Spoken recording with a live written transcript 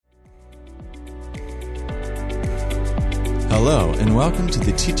Hello, and welcome to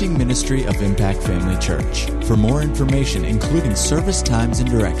the teaching ministry of Impact Family Church. For more information, including service times and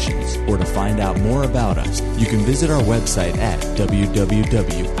directions, or to find out more about us, you can visit our website at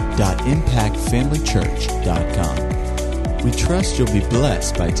www.impactfamilychurch.com. We trust you'll be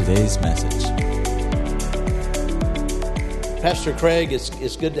blessed by today's message. Pastor Craig,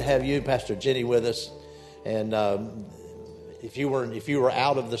 it's good to have you, Pastor Jenny, with us. And if you were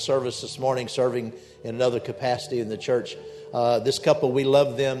out of the service this morning, serving in another capacity in the church, this couple, we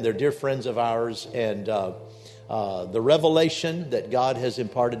love them. They're dear friends of ours, and the revelation that God has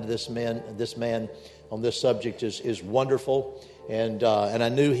imparted to this man on this subject is wonderful. And I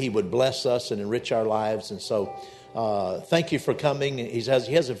knew he would bless us and enrich our lives. And so, thank you for coming. He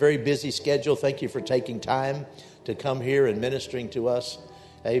has a very busy schedule. Thank you for taking time to come here and ministering to us.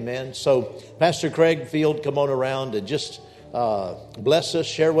 Amen. So, Pastor Craig Field, come on around and just bless us.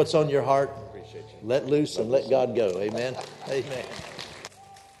 Share what's on your heart. Appreciate you. Let loose and let God go. Amen. Amen.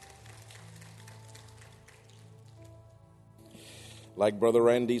 Like Brother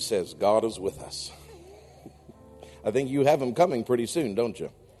Randy says, God is with us. I think you have him coming pretty soon, don't you?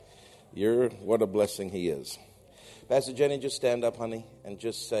 What a blessing he is. Pastor Jenny, just stand up, honey, and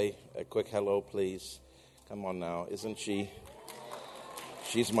just say a quick hello, please. Come on now. Isn't she?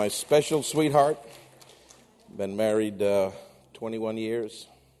 She's my special sweetheart. Been married 21 years.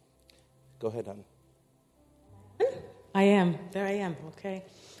 Go ahead, honey. I am. There I am, okay?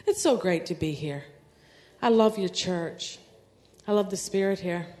 It's so great to be here. I love your church. I love the spirit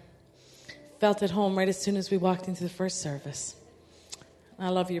here. Felt at home right as soon as we walked into the first service. I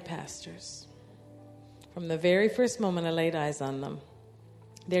love your pastors. From the very first moment I laid eyes on them,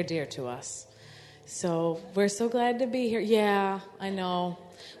 they're dear to us. So we're so glad to be here. Yeah, I know.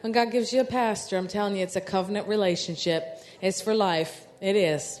 When God gives you a pastor, I'm telling you, it's a covenant relationship. It's for life. It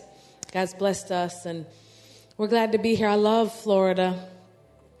is. God's blessed us, and we're glad to be here. I love Florida.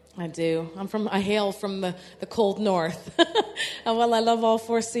 I do. I hail from the cold north. Well, I love all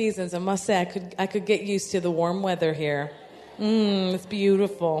four seasons. I must say, I could get used to the warm weather here. It's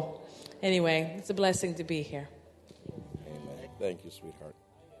beautiful. Anyway, it's a blessing to be here. Amen. Thank you, sweetheart.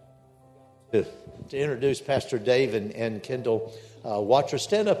 To introduce Pastor Dave and Kendall Watcher,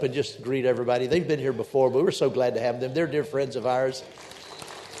 stand up and just greet everybody. They've been here before, but we're so glad to have them. They're dear friends of ours.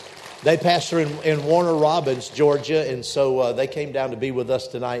 They pastor in Warner Robins, Georgia, and so they came down to be with us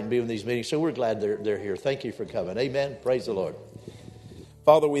tonight and be in these meetings. So we're glad they're here. Thank you for coming. Amen. Praise the Lord.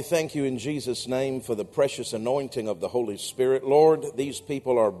 Father, we thank you in Jesus' name for the precious anointing of the Holy Spirit. Lord, these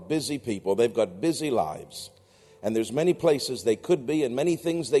people are busy people. They've got busy lives. And there's many places they could be and many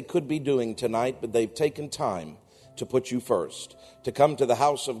things they could be doing tonight, but they've taken time to put you first, to come to the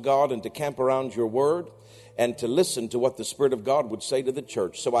house of God and to camp around your word and to listen to what the Spirit of God would say to the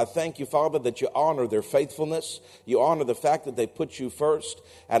church. So I thank you, Father, that you honor their faithfulness. You honor the fact that they put you first.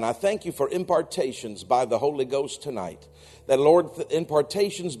 And I thank you for impartations by the Holy Ghost tonight. That, Lord,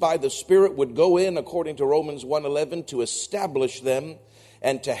 impartations by the Spirit would go in, according to Romans 1:11, to establish them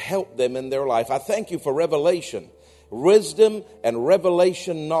and to help them in their life. I thank you for revelation, wisdom and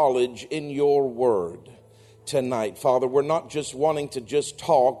revelation knowledge in your word tonight. Father, we're not just wanting to just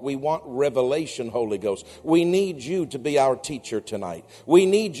talk. We want revelation, Holy Ghost. We need you to be our teacher tonight. We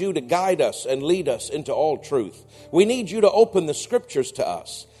need you to guide us and lead us into all truth. We need you to open the scriptures to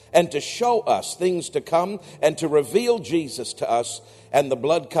us and to show us things to come and to reveal Jesus to us and the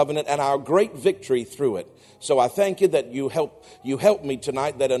blood covenant and our great victory through it. So I thank you that you help me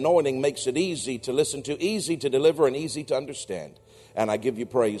tonight. That anointing makes it easy to listen to, easy to deliver, and easy to understand. And I give you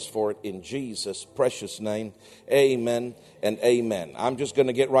praise for it in Jesus' precious name. Amen and amen. I'm just going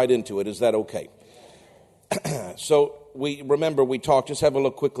to get right into it. Is that okay? So we talked, just have a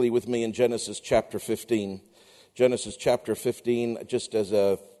look quickly with me in Genesis chapter 15. Genesis chapter 15, just as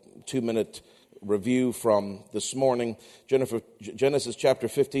a 2-minute review from this morning. Genesis chapter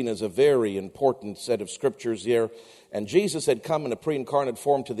 15 is a very important set of scriptures here. And Jesus had come in a pre-incarnate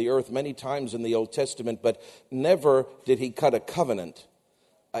form to the earth many times in the Old Testament, but never did he cut a covenant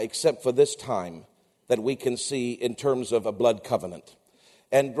except for this time that we can see in terms of a blood covenant.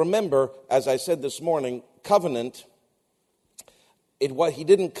 And remember, as I said this morning, covenant, he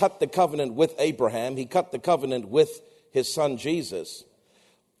didn't cut the covenant with Abraham. He cut the covenant with his son Jesus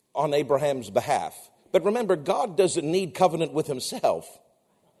on Abraham's behalf. But remember, God doesn't need covenant with himself,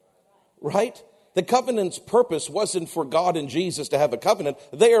 right? The covenant's purpose wasn't for God and Jesus to have a covenant.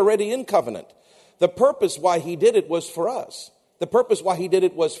 They are already in covenant. The purpose why he did it was for us. The purpose why he did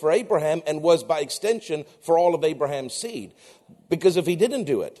it was for Abraham and was by extension for all of Abraham's seed. Because if he didn't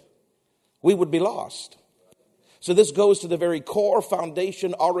do it, we would be lost. So this goes to the very core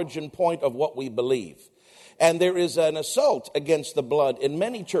foundation, origin point of what we believe. And there is an assault against the blood in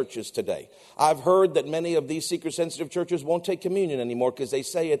many churches today. I've heard that many of these seeker-sensitive churches won't take communion anymore because they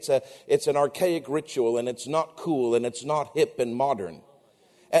say it's an archaic ritual and it's not cool and it's not hip and modern.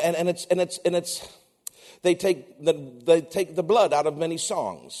 They take the blood out of many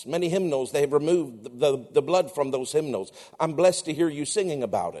songs, many hymnals. They have removed the blood from those hymnals. I'm blessed to hear you singing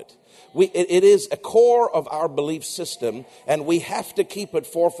about it. It is a core of our belief system, and we have to keep it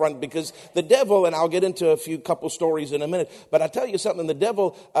forefront because the devil, and I'll get into a couple stories in a minute, but I tell you something, the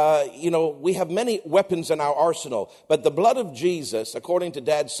devil, we have many weapons in our arsenal, but the blood of Jesus, according to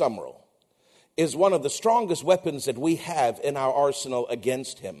Dad Summerall, is one of the strongest weapons that we have in our arsenal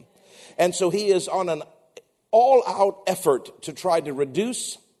against him. And so he is on an all-out effort to try to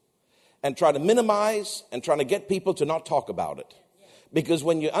reduce and try to minimize and trying to get people to not talk about it. Because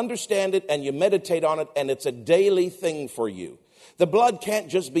when you understand it and you meditate on it and it's a daily thing for you, the blood can't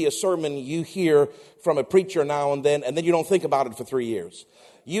just be a sermon you hear from a preacher now and then you don't think about it for 3 years.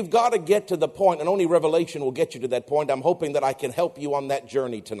 You've got to get to the point, and only revelation will get you to that point. I'm hoping that I can help you on that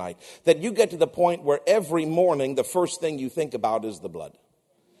journey tonight. That you get to the point where every morning the first thing you think about is the blood.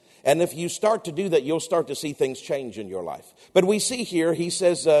 And if you start to do that, you'll start to see things change in your life. But we see here, he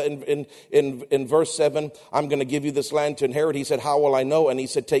says in verse 7, I'm going to give you this land to inherit. He said, how will I know? And he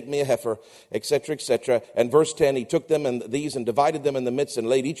said, take me a heifer, etc., etc. And verse 10, he took them and these and divided them in the midst and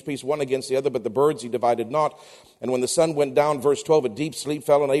laid each piece one against the other, but the birds he divided not. And when the sun went down, verse 12, a deep sleep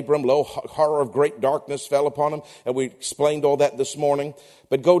fell on Abram. Lo, horror of great darkness fell upon him. And we explained all that this morning.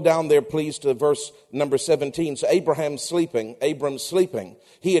 But go down there, please, to verse number 17. So Abram's sleeping.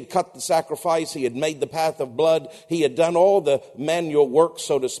 He had cut the sacrifice. He had made the path of blood. He had done all the manual work,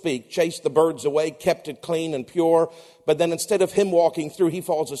 so to speak, chased the birds away, kept it clean and pure. But then instead of him walking through, he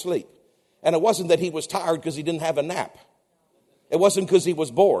falls asleep. And it wasn't that he was tired because he didn't have a nap. It wasn't because he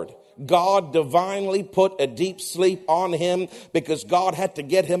was bored. God divinely put a deep sleep on him because God had to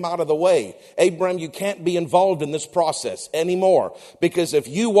get him out of the way. Abram, you can't be involved in this process anymore because if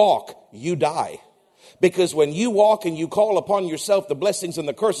you walk, you die. Because when you walk and you call upon yourself the blessings and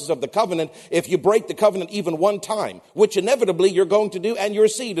the curses of the covenant, if you break the covenant even one time, which inevitably you're going to do and your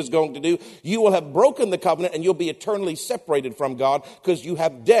seed is going to do, you will have broken the covenant and you'll be eternally separated from God because you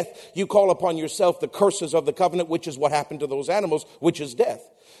have death. You call upon yourself the curses of the covenant, which is what happened to those animals, which is death.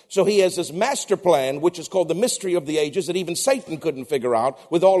 So he has this master plan, which is called the mystery of the ages, that even Satan couldn't figure out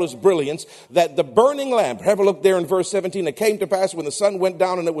with all his brilliance, that the burning lamp, have a look there in verse 17, it came to pass when the sun went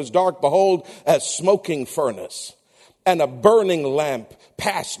down and it was dark, behold, a smoking furnace and a burning lamp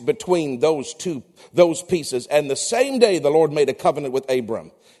passed between those pieces. And the same day the Lord made a covenant with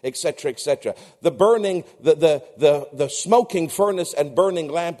Abram, etc., etc. The burning, the smoking furnace and burning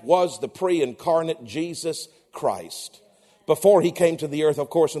lamp was the pre-incarnate Jesus Christ. Before he came to the earth, of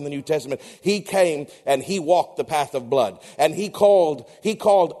course, in the New Testament, he came and he walked the path of blood. And he's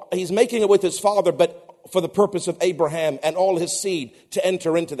making it with his Father, but for the purpose of Abraham and all his seed to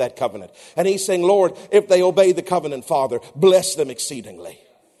enter into that covenant. And he's saying, Lord, if they obey the covenant, Father, bless them exceedingly.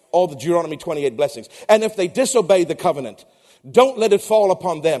 All the Deuteronomy 28 blessings. And if they disobey the covenant, don't let it fall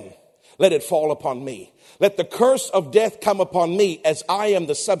upon them. Let it fall upon me. Let the curse of death come upon me as I am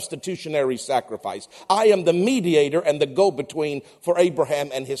the substitutionary sacrifice. I am the mediator and the go-between for Abraham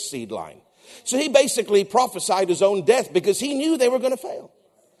and his seed line. So he basically prophesied his own death because he knew they were going to fail.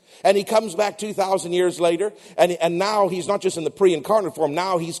 And he comes back 2,000 years later, and now he's not just in the pre-incarnate form.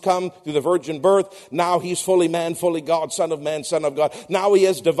 Now he's come through the virgin birth. Now he's fully man, fully God, Son of man, Son of God. Now he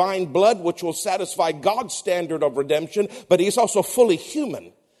has divine blood, which will satisfy God's standard of redemption, but he's also fully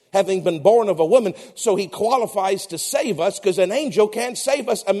human, having been born of a woman, so he qualifies to save us because an angel can't save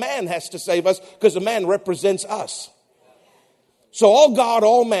us. A man has to save us because a man represents us. So all God,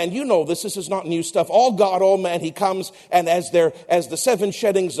 all man, you know this is not new stuff. All God, all man, he comes and as the 7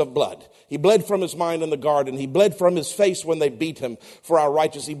 sheddings of blood. He bled from his mind in the garden. He bled from his face when they beat him for our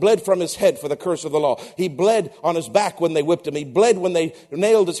righteousness. He bled from his head for the curse of the law. He bled on his back when they whipped him. He bled when they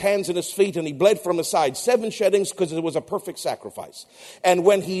nailed his hands and his feet, and he bled from his side. 7 sheddings because it was a perfect sacrifice. And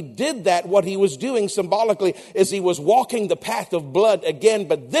when he did that, what he was doing symbolically is he was walking the path of blood again,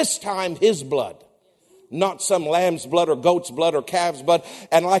 but this time his blood. Not some lamb's blood or goat's blood or calf's blood.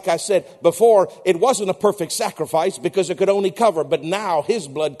 And like I said before, it wasn't a perfect sacrifice because it could only cover. But now his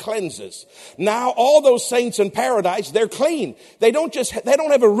blood cleanses. Now all those saints in paradise, they're clean. They don't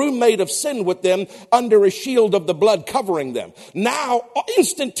have a roommate of sin with them under a shield of the blood covering them. Now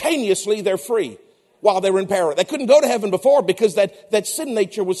instantaneously they're free while they were in paradise. They couldn't go to heaven before because that sin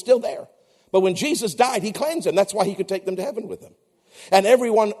nature was still there. But when Jesus died, he cleansed them. That's why he could take them to heaven with him. And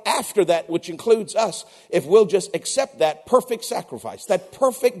everyone after that, which includes us, if we'll just accept that perfect sacrifice, that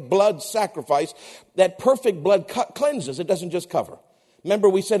perfect blood sacrifice, that perfect blood cleanses. It doesn't just cover. Remember,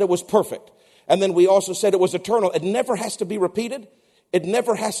 we said it was perfect. And then we also said it was eternal. It never has to be repeated. It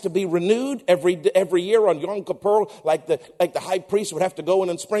never has to be renewed every year on Yom Kippur, like the high priest would have to go in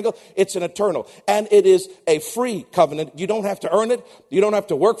and sprinkle. It's an eternal. And it is a free covenant. You don't have to earn it. You don't have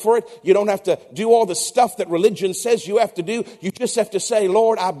to work for it. You don't have to do all the stuff that religion says you have to do. You just have to say,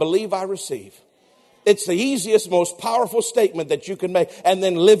 Lord, I believe I receive. It's the easiest, most powerful statement that you can make, and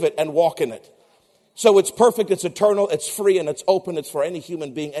then live it and walk in it. So it's perfect, it's eternal, it's free, and it's open. It's for any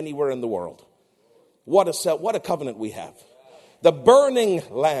human being anywhere in the world. What a covenant we have. The burning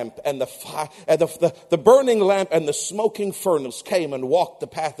lamp and the burning lamp and the smoking furnace came and walked the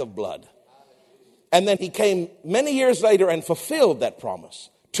path of blood. And then he came many years later and fulfilled that promise.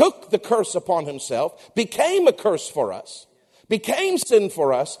 Took the curse upon himself, became a curse for us, became sin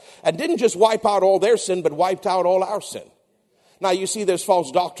for us, and didn't just wipe out all their sin, but wiped out all our sin. Now, you see there's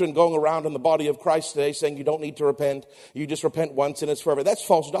false doctrine going around in the body of Christ today saying you don't need to repent. You just repent once and it's forever. That's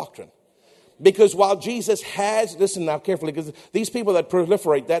false doctrine. Because while Jesus has, listen now carefully, because these people that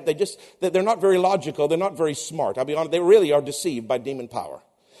proliferate that, they're not very logical. They're not very smart. I'll be honest, they really are deceived by demon power.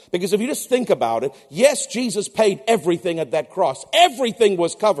 Because if you just think about it, yes, Jesus paid everything at that cross. Everything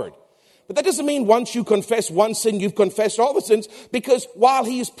was covered. But that doesn't mean once you confess one sin, you've confessed all the sins. Because while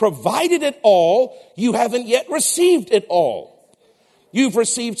he's provided it all, you haven't yet received it all. You've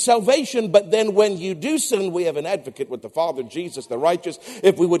received salvation, but then when you do sin, we have an advocate with the Father, Jesus the righteous,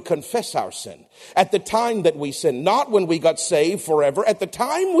 if we would confess our sin. At the time that we sin, not when we got saved forever, at the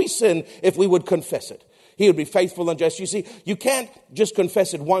time we sin, if we would confess it. He would be faithful and just. You see, you can't just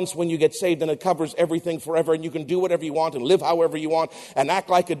confess it once when you get saved and it covers everything forever and you can do whatever you want and live however you want and act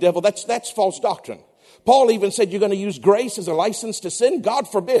like a devil. That's false doctrine. Paul even said you're going to use grace as a license to sin. God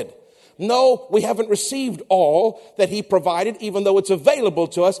forbid. No, we haven't received all that he provided, even though it's available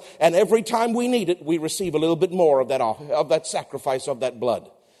to us. And every time we need it, we receive a little bit more of that sacrifice, of that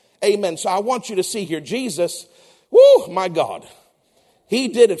blood. Amen. So I want you to see here, Jesus, my God, he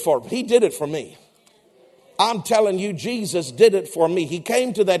did it for me. I'm telling you, Jesus did it for me. He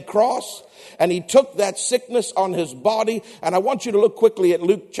came to that cross and he took that sickness on his body. And I want you to look quickly at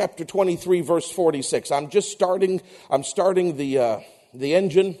Luke chapter 23, verse 46. I'm starting the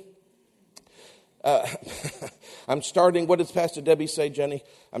engine. I'm starting, what does Pastor Debbie say, Jenny?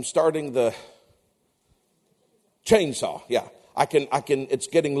 I'm starting the chainsaw. Yeah, I can, it's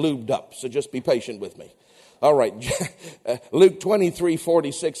getting lubed up, so just be patient with me. All right, Luke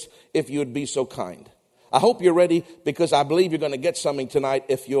 23:46, if you would be so kind. I hope you're ready because I believe you're going to get something tonight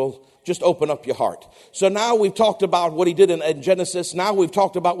if you'll just open up your heart. So now we've talked about what he did in Genesis. Now we've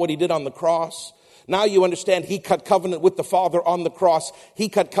talked about what he did on the cross. Now you understand he cut covenant with the Father on the cross. He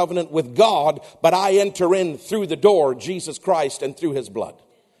cut covenant with God, but I enter in through the door, Jesus Christ, and through his blood.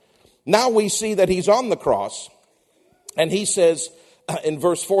 Now we see that he's on the cross, and he says in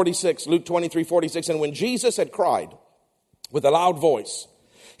verse 46, Luke 23:46, and when Jesus had cried with a loud voice,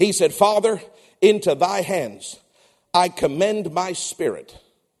 he said, Father, into thy hands I commend my spirit.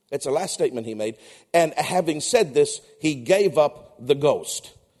 It's the last statement he made. And having said this, he gave up the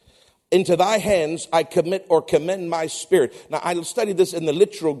ghost. Into thy hands I commend my spirit. Now, I studied this in the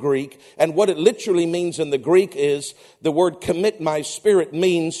literal Greek, and what it literally means in the Greek is the word commit my spirit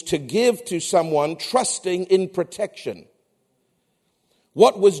means to give to someone trusting in protection.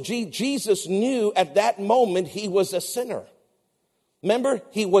 What was Jesus knew at that moment he was a sinner. Remember,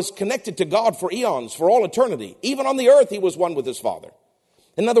 he was connected to God for eons, for all eternity. Even on the earth, he was one with his Father.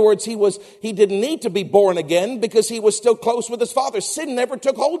 In other words, he didn't need to be born again because he was still close with his Father. Sin never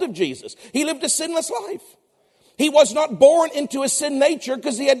took hold of Jesus. He lived a sinless life. He was not born into a sin nature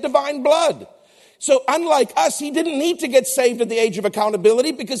because he had divine blood. So unlike us, he didn't need to get saved at the age of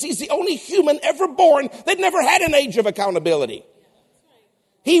accountability because he's the only human ever born that never had an age of accountability.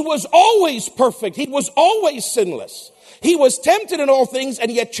 He was always perfect. He was always sinless. He was tempted in all things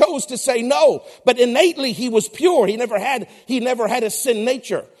and yet chose to say no. But innately he was pure. He never had a sin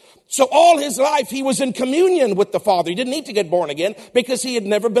nature. So all his life he was in communion with the Father. He didn't need to get born again because he had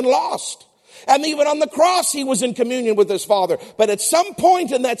never been lost. And even on the cross he was in communion with his Father. But at some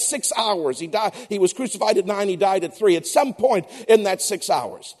point in that 6 hours, he died. He was crucified at 9, he died at 3. At some point in that 6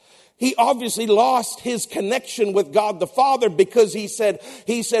 hours, he obviously lost his connection with God the Father because he said,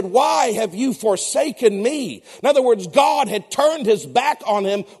 why have you forsaken me? In other words, God had turned his back on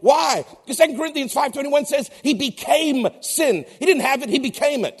him. Why? Because 2 Corinthians 5:21 says he became sin. He didn't have it, he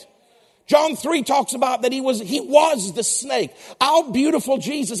became it. John 3 talks about that he was the snake. Our beautiful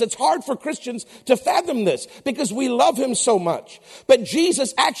Jesus. It's hard for Christians to fathom this because we love him so much. But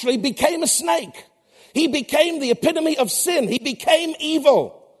Jesus actually became a snake. He became the epitome of sin. He became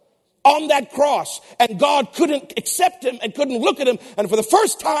evil on that cross. And God couldn't accept him and couldn't look at him. And for the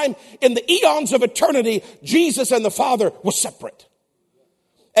first time in the eons of eternity, Jesus and the Father were separate.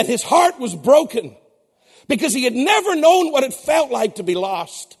 And his heart was broken because he had never known what it felt like to be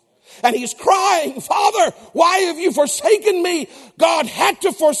lost. And he's crying, Father, why have you forsaken me? God had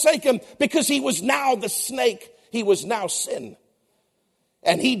to forsake him because he was now the snake. He was now sin.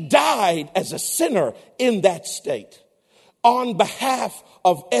 And he died as a sinner in that state on behalf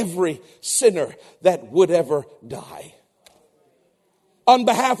of every sinner that would ever die. On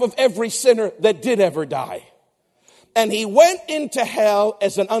behalf of every sinner that did ever die. And he went into hell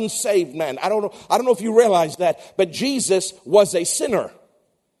as an unsaved man. I don't know if you realize that, but Jesus was a sinner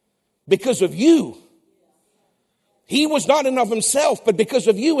because of you. He was not in of himself, but because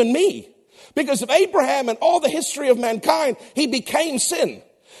of you and me. Because of Abraham and all the history of mankind, he became sin.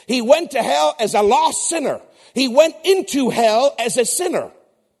 He went to hell as a lost sinner. He went into hell as a sinner.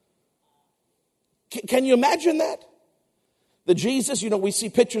 Can you imagine that? The Jesus, we see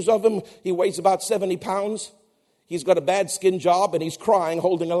pictures of him. He weighs about 70 pounds. He's got a bad skin job and he's crying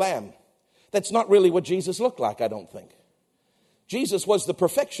holding a lamb. That's not really what Jesus looked like, I don't think. Jesus was the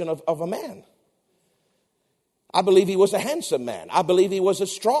perfection of a man. I believe he was a handsome man. I believe he was a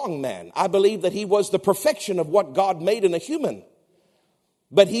strong man. I believe that he was the perfection of what God made in a human.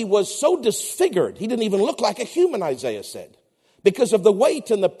 But he was so disfigured, he didn't even look like a human, Isaiah said, because of the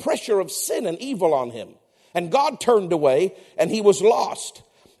weight and the pressure of sin and evil on him. And God turned away and he was lost.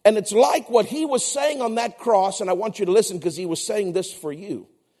 And it's like what he was saying on that cross, and I want you to listen because he was saying this for you.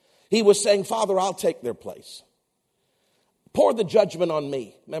 He was saying, Father, I'll take their place. Pour the judgment on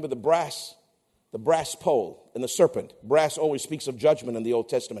me. Remember the brass pole and the serpent. Brass always speaks of judgment in the Old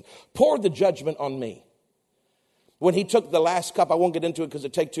Testament. Pour the judgment on me. When he took the last cup, I won't get into it because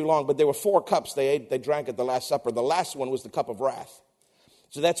it take too long, but there were 4 cups they drank at the Last Supper. The last one was the cup of wrath.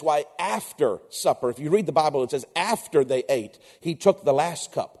 So that's why after supper, if you read the Bible, it says after they ate, he took the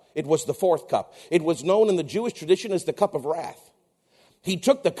last cup. It was the 4th cup. It was known in the Jewish tradition as the cup of wrath. He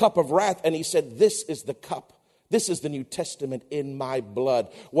took the cup of wrath and he said, this is the cup. This is the New Testament in my blood.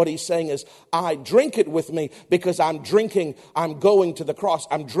 What he's saying is, I drink it with me because I'm going to the cross.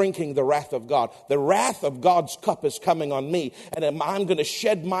 I'm drinking the wrath of God. The wrath of God's cup is coming on me. And I'm going to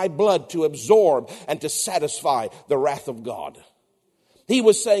shed my blood to absorb and to satisfy the wrath of God. He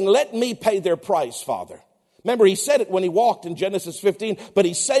was saying, let me pay their price, Father. Remember, he said it when he walked in Genesis 15, but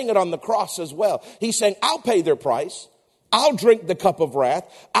he's saying it on the cross as well. He's saying, I'll pay their price. I'll drink the cup of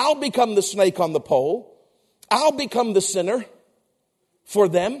wrath. I'll become the snake on the pole. I'll become the sinner for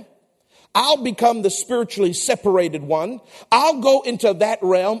them. I'll become the spiritually separated one. I'll go into that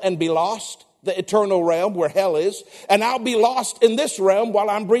realm and be lost, the eternal realm where hell is, and I'll be lost in this realm while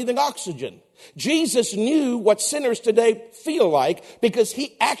I'm breathing oxygen. Jesus knew what sinners today feel like because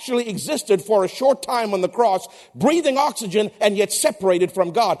he actually existed for a short time on the cross, breathing oxygen and yet separated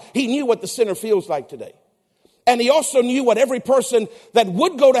from God. He knew what the sinner feels like today. And he also knew what every person that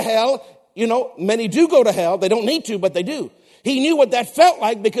would go to hell, many do go to hell. They don't need to, but they do. He knew what that felt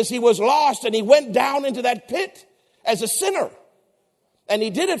like because he was lost and he went down into that pit as a sinner. And he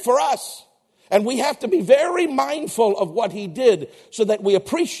did it for us. And we have to be very mindful of what he did so that we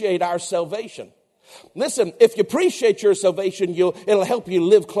appreciate our salvation. Listen, if you appreciate your salvation, it'll help you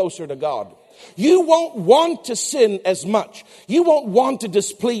live closer to God. You won't want to sin as much. You won't want to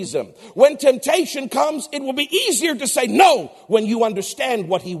displease him. When temptation comes, it will be easier to say no when you understand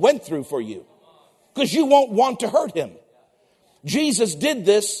what he went through for you, because you won't want to hurt him. Jesus did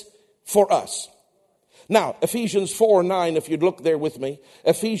this for us. Now, Ephesians 4:9, if you'd look there with me.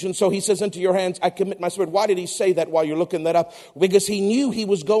 So he says, into your hands I commit my spirit. Why did he say that while you're looking that up? Because he knew he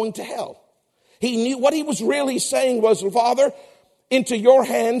was going to hell. He knew what he was really saying was, Father, into your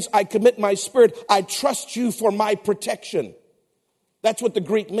hands I commit my spirit. I trust you for my protection. That's what the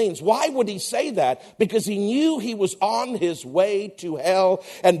Greek means. Why would he say that? Because he knew he was on his way to hell.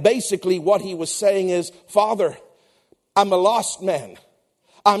 And basically what he was saying is, Father, I'm a lost man.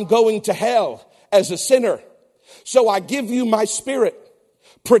 I'm going to hell as a sinner. So I give you my spirit.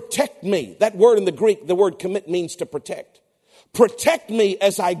 Protect me. That word in the Greek, the word commit means to protect. Protect me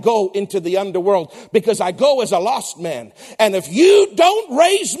as I go into the underworld, because I go as a lost man. And if you don't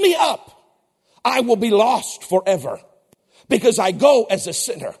raise me up, I will be lost forever, because I go as a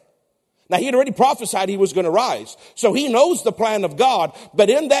sinner. Now, he had already prophesied he was going to rise. So he knows the plan of God. But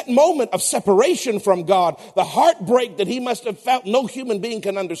in that moment of separation from God, the heartbreak that he must have felt, no human being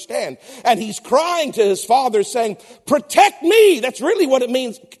can understand. And he's crying to his Father saying, protect me. That's really what it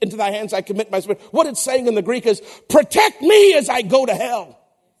means. Into thy hands I commit my spirit. What it's saying in the Greek is, protect me as I go to hell.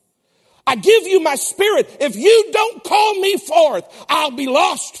 I give you my spirit. If you don't call me forth, I'll be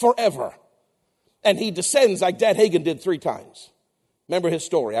lost forever. And he descends like Dad Hagin did 3 times. Remember his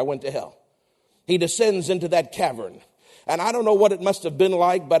story. I went to hell. He descends into that cavern. And I don't know what it must have been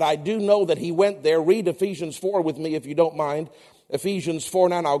like, but I do know that he went there. Read Ephesians 4 with me if you don't mind. Ephesians 4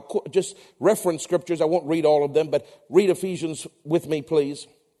 now. I'll just reference scriptures. I won't read all of them, but read Ephesians with me, please.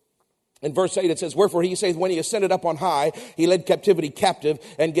 In verse 8 it says, wherefore he saith, when he ascended up on high, he led captivity captive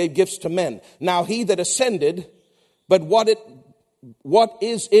and gave gifts to men. Now he that ascended, but what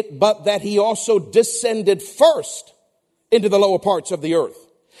is it but that he also descended first into the lower parts of the earth?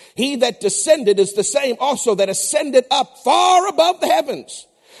 He that descended is the same also that ascended up far above the heavens,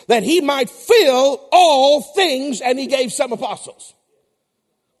 that he might fill all things, and he gave some apostles.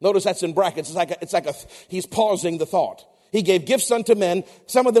 Notice that's in brackets. He's pausing the thought. He gave gifts unto men.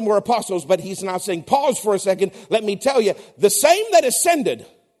 Some of them were apostles, but he's now saying, pause for a second. Let me tell you, the same that ascended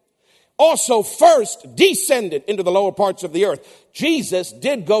also first descended into the lower parts of the earth. Jesus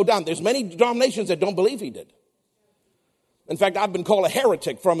did go down. There's many denominations that don't believe he did. In fact, I've been called a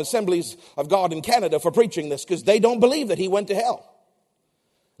heretic from Assemblies of God in Canada for preaching this because they don't believe that he went to hell.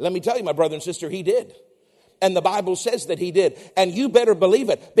 Let me tell you, my brother and sister, he did. And the Bible says that he did. And you better believe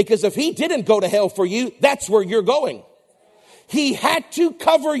it, because if he didn't go to hell for you, that's where you're going. He had to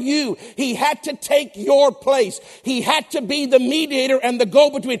cover you. He had to take your place. He had to be the mediator and the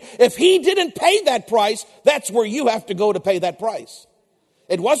go-between. If he didn't pay that price, that's where you have to go to pay that price.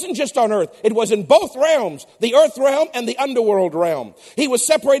 It wasn't just on earth. It was in both realms, the earth realm and the underworld realm. He was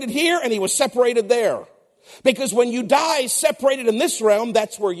separated here and he was separated there. Because when you die separated in this realm,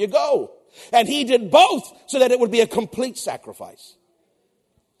 that's where you go. And he did both so that it would be a complete sacrifice.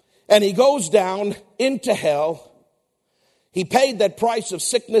 And he goes down into hell. He paid that price of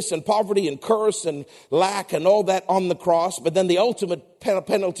sickness and poverty and curse and lack and all that on the cross. But then the ultimate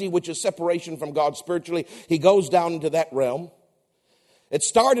penalty, which is separation from God spiritually, he goes down into that realm. It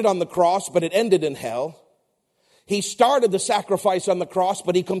started on the cross, but it ended in hell. He started the sacrifice on the cross,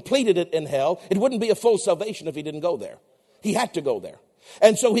 but he completed it in hell. It wouldn't be a full salvation if he didn't go there. He had to go there.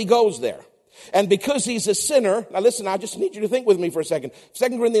 And so he goes there. And because he's a sinner, now listen, I just need you to think with me for a second.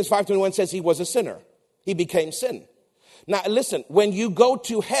 2 Corinthians 5:21 says he was a sinner. He became sin. Now listen, when you go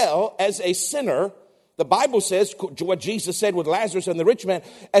to hell as a sinner, the Bible says, what Jesus said with Lazarus and the rich man,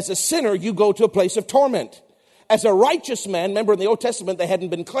 as a sinner, you go to a place of torment. As a righteous man, remember in the Old Testament, they hadn't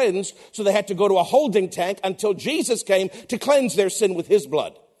been cleansed, so they had to go to a holding tank until Jesus came to cleanse their sin with his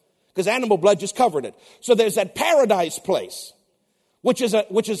blood, because animal blood just covered it. So there's that paradise place, which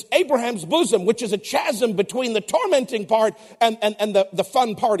is Abraham's bosom, which is a chasm between the tormenting part and the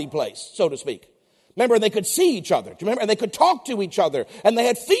fun party place, so to speak. Remember, they could see each other. Do you remember? And they could talk to each other. And they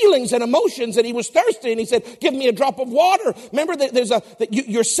had feelings and emotions. And he was thirsty. And he said, give me a drop of water. Remember,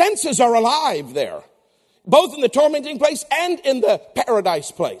 your senses are alive there, both in the tormenting place and in the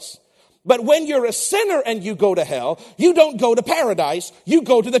paradise place. But when you're a sinner and you go to hell, you don't go to paradise. You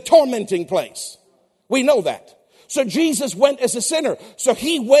go to the tormenting place. We know that. So Jesus went as a sinner. So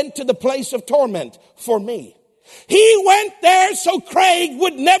he went to the place of torment for me. He went there so Craig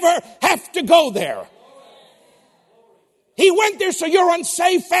would never have to go there. He went there so your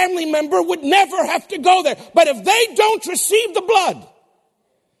unsaved family member would never have to go there. But if they don't receive the blood,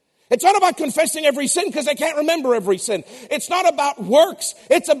 it's not about confessing every sin because they can't remember every sin. It's not about works.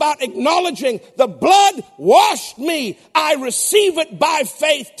 It's about acknowledging the blood washed me. I receive it by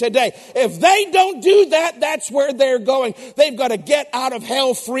faith today. If they don't do that, that's where they're going. They've got a get out of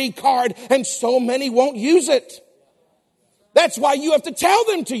hell free card, and so many won't use it. That's why you have to tell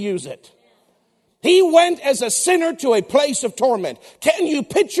them to use it. He went as a sinner to a place of torment. Can you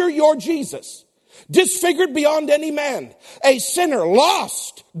picture your Jesus? Disfigured beyond any man, a sinner,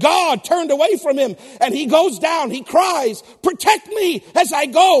 lost. God turned away from him, and he goes down. He cries, protect me as I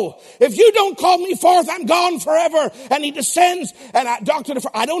go. If you don't call me forth, I'm gone forever. And he descends, and I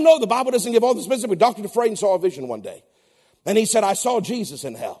don't know, the Bible doesn't give all the specifics, but Dr. Dufresne saw a vision one day. And he said, I saw Jesus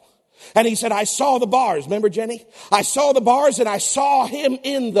in hell. And he said, I saw the bars. Remember, Jenny? I saw the bars and I saw him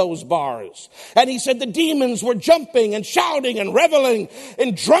in those bars. And he said the demons were jumping and shouting and reveling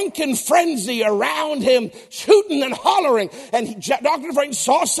in drunken frenzy around him, shooting and hollering. And Dr. Dufresne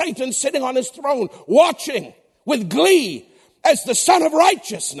saw Satan sitting on his throne, watching with glee as the Son of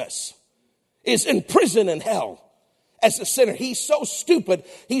Righteousness is in prison in hell. as a sinner. He's so stupid.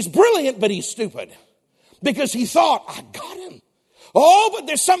 He's brilliant, but he's stupid. Because he thought, I got him. Oh, but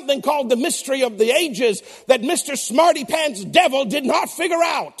there's something called the mystery of the ages that Mr. Smarty Pants devil did not figure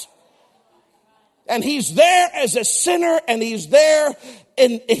out. And he's there as a sinner, and he's there,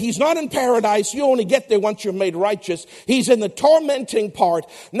 and he's not in paradise. You only get there once you're made righteous. He's in the tormenting part.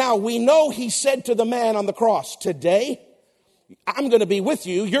 Now, we know he said to the man on the cross, today, I'm going to be with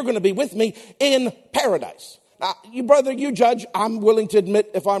you. You're going to be with me in paradise. Now, you brother, you judge. I'm willing to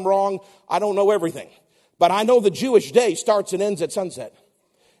admit if I'm wrong. I don't know everything. But I know the Jewish day starts and ends at sunset.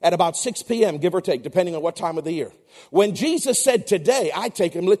 At about 6 p.m., give or take, depending on what time of the year. When Jesus said today, I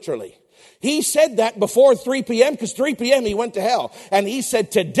take him literally. He said that before 3 p.m. because 3 p.m. he went to hell. And he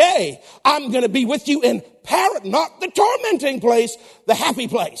said, today I'm going to be with you in paradise, not the tormenting place, the happy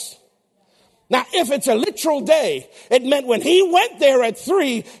place. Now, if it's a literal day, it meant when he went there at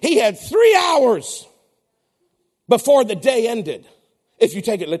 3, he had 3 hours before the day ended, if you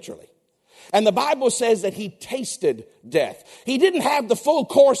take it literally. And the Bible says that he tasted death. He didn't have the full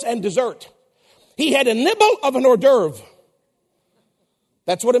course and dessert. He had a nibble of an hors d'oeuvre.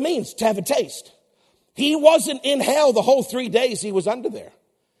 That's what it means, to have a taste. He wasn't in hell the whole 3 days he was under there.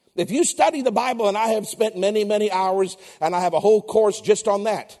 If you study the Bible, and I have spent many, many hours, and I have a whole course just on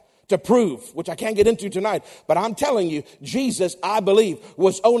that to prove, which I can't get into tonight, but I'm telling you, Jesus, I believe,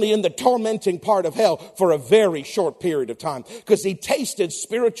 was only in the tormenting part of hell for a very short period of time because he tasted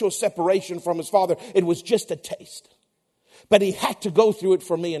spiritual separation from his Father. It was just a taste. But he had to go through it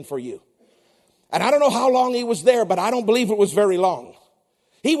for me and for you. And I don't know how long he was there, but I don't believe it was very long.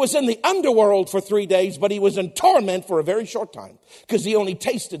 He was in the underworld for 3 days, but he was in torment for a very short time because he only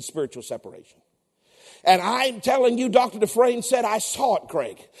tasted spiritual separation. And I'm telling you, Dr. Dufresne said, I saw it,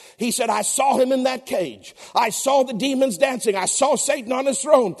 Craig. He said, I saw him in that cage. I saw the demons dancing. I saw Satan on his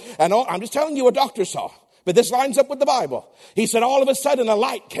throne. And I'm just telling you what doctor saw. But this lines up with the Bible. He said, all of a sudden a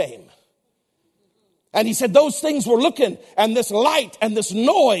light came. And he said, those things were looking, and this light and this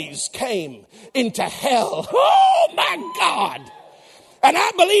noise came into hell. Oh, my God. And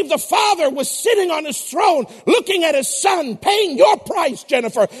I believe the Father was sitting on his throne looking at his son, paying your price,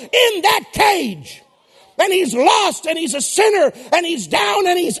 Jennifer, in that cage. And he's lost, and he's a sinner, and he's down,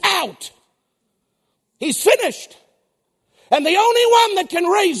 and he's out. He's finished. And the only one that can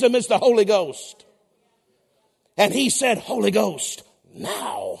raise him is the Holy Ghost. And he said, Holy Ghost,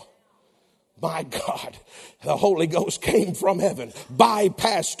 now. My God, the Holy Ghost came from heaven,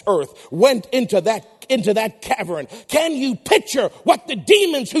 bypassed earth, went into that cavern. Can you picture what the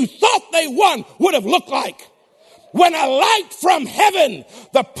demons who thought they won would have looked like? When a light from heaven,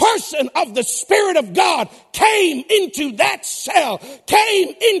 the person of the Spirit of God, came into that cell,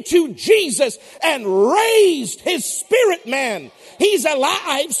 came into Jesus and raised his spirit man. He's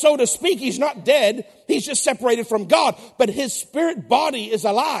alive, so to speak. He's not dead. He's just separated from God. But his spirit body is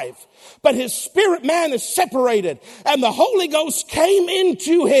alive. But his spirit man is separated. And the Holy Ghost came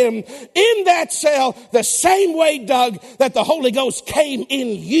into him in that cell the same way, Doug, that the Holy Ghost came in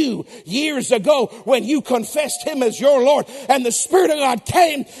you years ago when you confessed him as your Lord. And the Spirit of God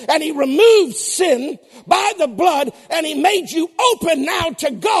came and he removed sin by the blood and he made you open now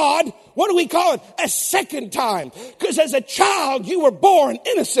to God. What do we call it? A second time. Because as a child, you were born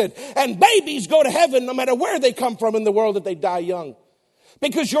innocent. And babies go to heaven no matter where they come from in the world, that they die young.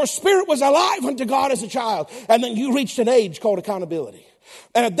 Because your spirit was alive unto God as a child. And then you reached an age called accountability.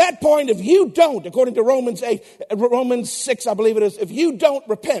 And at that point, if you don't, according to Romans 6, I believe it is, if you don't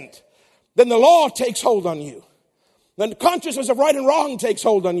repent, then the law takes hold on you. Then the consciousness of right and wrong takes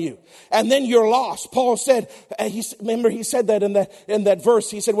hold on you. And then you're lost. Paul said, remember he said that in that verse,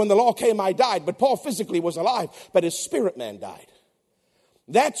 he said, when the law came, I died. But Paul physically was alive, but his spirit man died.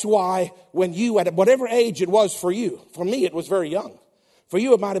 That's why when you, at whatever age it was for you, for me it was very young. For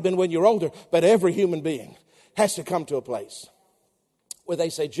you, it might have been when you're older, but every human being has to come to a place where they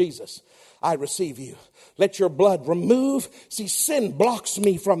say, Jesus, I receive you. Let your blood remove. See, sin blocks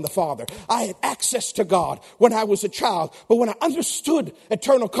me from the Father. I had access to God when I was a child, but when I understood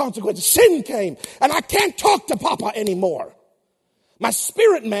eternal consequences, sin came, and I can't talk to Papa anymore. My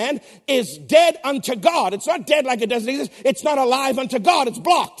spirit man is dead unto God. It's not dead like it doesn't exist. It's not alive unto God. It's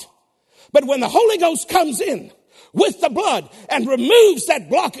blocked. But when the Holy Ghost comes in, with the blood and removes that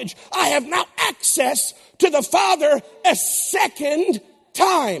blockage, I have now access to the Father a second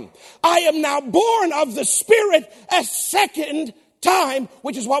time. I am now born of the Spirit a second time,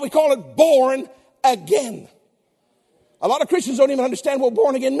 which is why we call it born again. A lot of Christians don't even understand what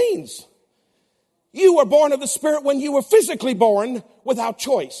born again means. You were born of the Spirit when you were physically born without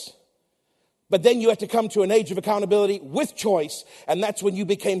choice. But then you had to come to an age of accountability with choice, and that's when you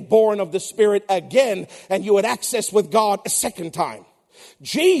became born of the Spirit again, and you had access with God a second time.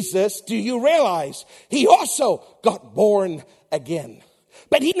 Jesus, do you realize, he also got born again.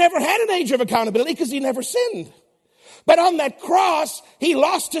 But he never had an age of accountability because he never sinned. But on that cross, he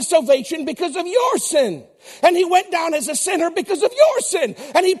lost his salvation because of your sin. And he went down as a sinner because of your sin.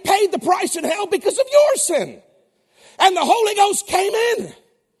 And he paid the price in hell because of your sin. And the Holy Ghost came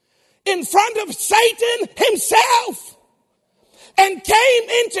in front of Satan himself and came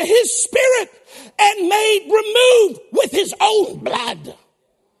into his spirit and removed with his own blood.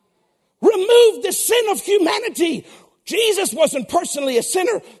 Removed the sin of humanity. Jesus wasn't personally a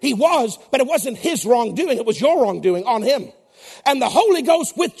sinner. He was, but it wasn't his wrongdoing. It was your wrongdoing on him. And the Holy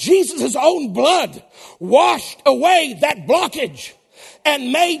Ghost with Jesus' own blood washed away that blockage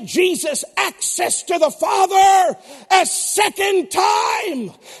and made Jesus access to the Father a second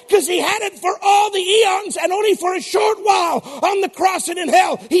time. Because he had it for all the eons and only for a short while on the cross and in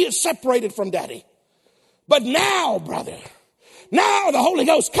hell. He is separated from Daddy. But now, brother, now the Holy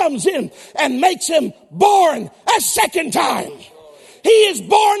Ghost comes in and makes him born a second time. He is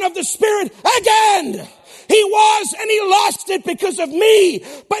born of the Spirit again. He was and he lost it because of me,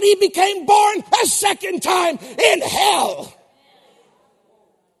 but he became born a second time in hell.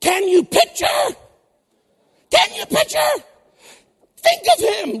 Can you picture? Can you picture? Think of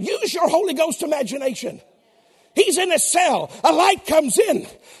him. Use your Holy Ghost imagination. He's in a cell. A light comes in,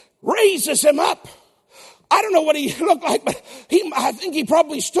 raises him up. I don't know what he looked like, but I think he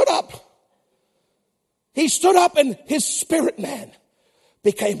probably stood up. He stood up and his spirit man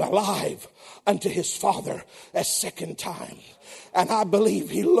became alive unto his Father a second time. And I believe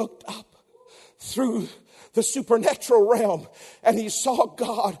he looked up through the supernatural realm and he saw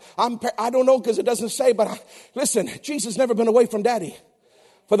God. I don't know because it doesn't say, but listen, Jesus never been away from Daddy.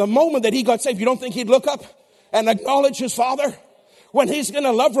 For the moment that he got saved, you don't think he'd look up and acknowledge his Father? When he's in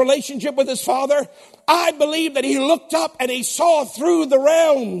a love relationship with his Father, I believe that he looked up and he saw through the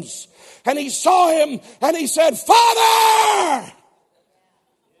realms. And he saw him and he said, Father!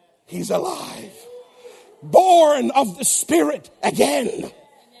 He's alive. Born of the Spirit again.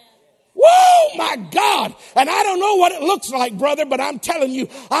 Whoa, my God. And I don't know what it looks like, brother, but I'm telling you,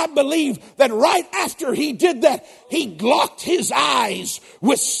 I believe that right after he did that, he locked his eyes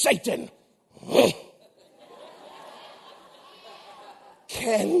with Satan.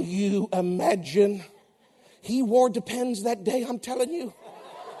 Can you imagine? He wore Depends that day, I'm telling you.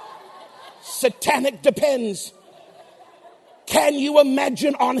 Satanic Depends. Can you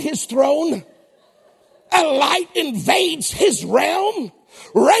imagine on his throne? A light invades his realm,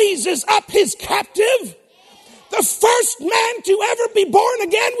 raises up his captive. The first man to ever be born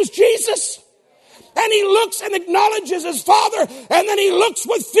again was Jesus. And he looks and acknowledges his Father, and then he looks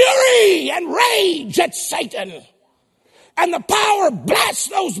with fury and rage at Satan. And the power blasts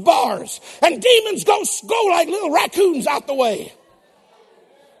those bars, and demons go like little raccoons out the way.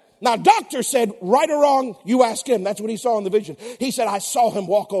 Now, doctor said, right or wrong, you ask him. That's what he saw in the vision. He said, I saw him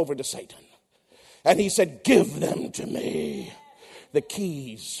walk over to Satan. And he said, give them to me, the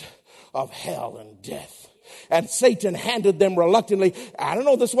keys of hell and death. And Satan handed them reluctantly. I don't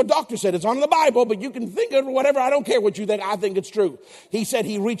know, this is what doctor said. It's on the Bible, but you can think of whatever. I don't care what you think. I think it's true. He said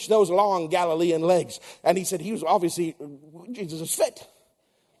he reached those long Galilean legs. And he said he was obviously, Jesus is fit.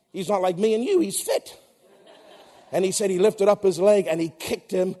 He's not like me and you. He's fit. And he said he lifted up his leg and he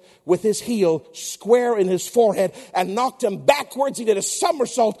kicked him with his heel square in his forehead and knocked him backwards. He did a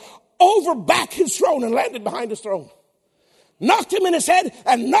somersault over back his throne and landed behind his throne. Knocked him in his head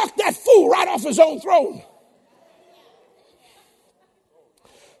and knocked that fool right off his own throne.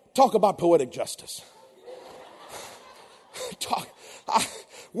 Talk about poetic justice.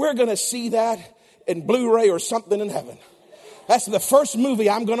 We're going to see that in Blu-ray or something in heaven. That's the first movie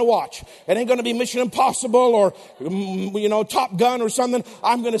I'm going to watch. It ain't going to be Mission Impossible or, Top Gun or something.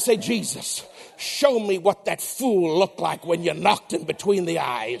 I'm going to say, Jesus, show me what that fool looked like when you knocked him between the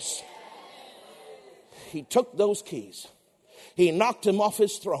eyes. He took those keys. He knocked him off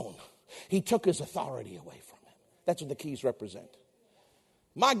his throne. He took his authority away from him. That's what the keys represent.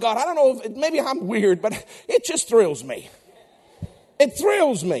 My God, I don't know, maybe I'm weird, but it just thrills me. It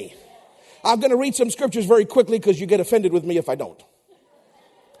thrills me. I'm going to read some scriptures very quickly because you get offended with me if I don't.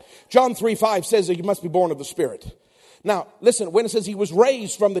 John 3:5 says that you must be born of the Spirit. Now, listen, when it says he was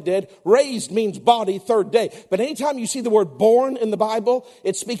raised from the dead, raised means body, third day. But anytime you see the word born in the Bible,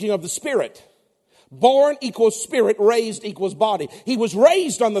 it's speaking of the Spirit. Born equals spirit, raised equals body. He was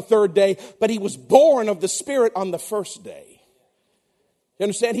raised on the third day, but he was born of the Spirit on the first day. You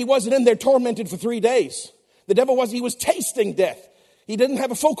understand? He wasn't in there tormented for 3 days. The devil he was tasting death. He didn't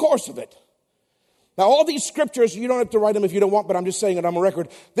have a full course of it. Now, all these scriptures, you don't have to write them if you don't want, but I'm just saying it on a record.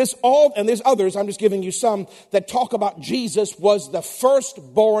 And there's others, I'm just giving you some, that talk about Jesus was the first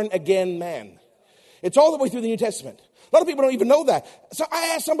born again man. It's all the way through the New Testament. A lot of people don't even know that. So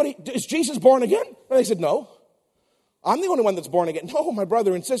I asked somebody, is Jesus born again? And they said, no. I'm the only one that's born again. No, my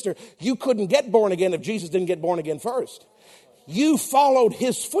brother and sister, you couldn't get born again if Jesus didn't get born again first. You followed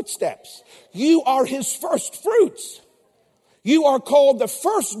his footsteps. You are his first fruits. You are called the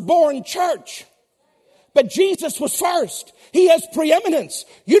firstborn church. But Jesus was first. He has preeminence.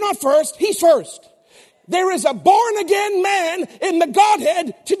 You're not first. He's first. There is a born again man in the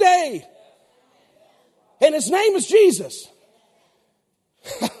Godhead today. And his name is Jesus.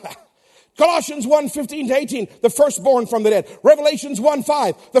 Colossians 1:15-18, the firstborn from the dead. Revelations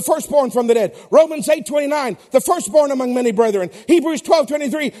 1:5, the firstborn from the dead. Romans 8:29, the firstborn among many brethren. Hebrews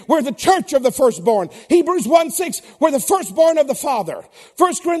 12:23, we're the church of the firstborn. Hebrews 1:6, we're the firstborn of the Father.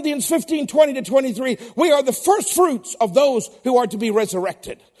 1 Corinthians 15:20-23, we are the first fruits of those who are to be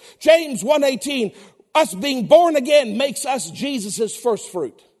resurrected. James 1:18, us being born again makes us Jesus' first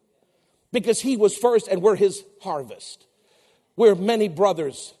fruit. Because he was first and we're his harvest. We're many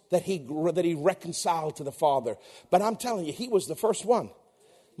brothers that he reconciled to the Father. But I'm telling you, he was the first one.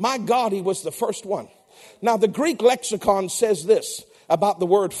 My God, he was the first one. Now, the Greek lexicon says this about the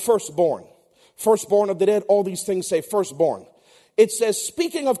word firstborn. Firstborn of the dead, all these things say firstborn. It says,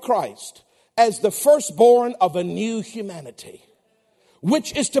 speaking of Christ as the firstborn of a new humanity,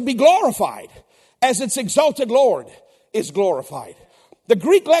 which is to be glorified as its exalted Lord is glorified. The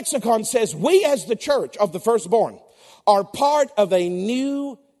Greek lexicon says, we as the church of the firstborn are part of a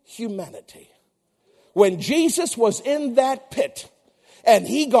new humanity. When Jesus was in that pit and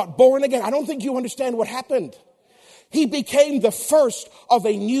he got born again, I don't think you understand what happened. He became the first of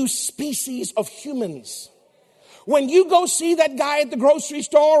a new species of humans. When you go see that guy at the grocery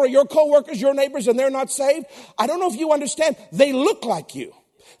store or your coworkers, your neighbors, and they're not saved, I don't know if you understand. They look like you.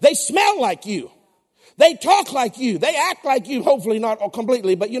 They smell like you. They talk like you. They act like you. Hopefully not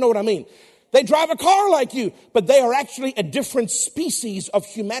completely, but you know what I mean. They drive a car like you, but they are actually a different species of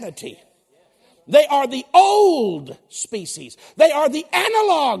humanity. They are the old species. They are the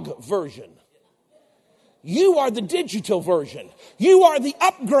analog version. You are the digital version. You are the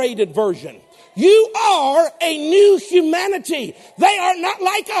upgraded version. You are a new humanity. They are not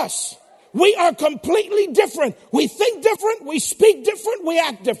like us. We are completely different. We think different. We speak different. We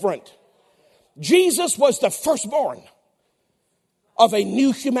act different. Jesus was the firstborn of a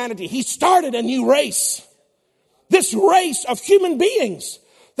new humanity. He started a new race. This race of human beings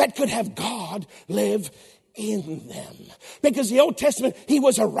that could have God live in them. Because the Old Testament, he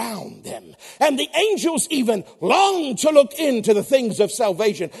was around them. And the angels even long to look into the things of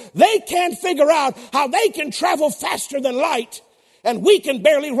salvation. They can't figure out how they can travel faster than light. And we can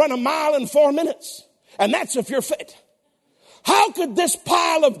barely run a mile in 4 minutes. And that's if you're fit. How could this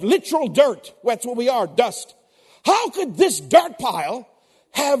pile of literal dirt, that's what we are, dust. How could this dirt pile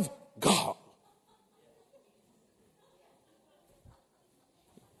have God?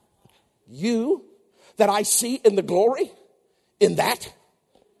 You that I see in the glory, in that,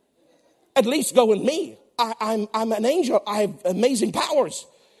 at least go in me. I'm an angel. I have amazing powers.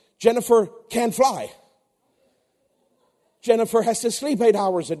 Jennifer can't fly. Jennifer has to sleep 8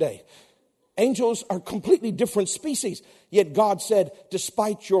 hours a day. Angels are completely different species. Yet God said,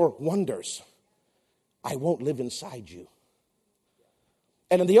 despite your wonders, I won't live inside you.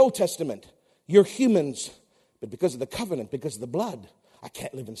 And in the Old Testament, you're humans, but because of the covenant, because of the blood, I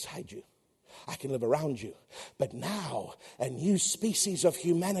can't live inside you. I can live around you. But now a new species of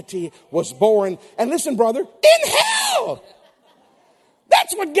humanity was born. And listen, brother, in hell.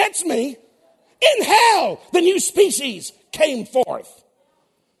 That's what gets me. In hell, the new species came forth.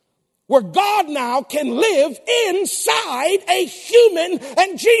 Where God now can live inside a human,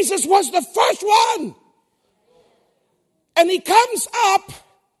 and Jesus was the first one. And he comes up,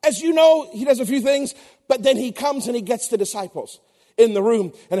 as you know, he does a few things, but then he comes and he gets the disciples in the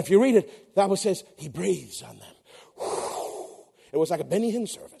room. And if you read it, the Bible says he breathes on them. It was like a Benny Hinn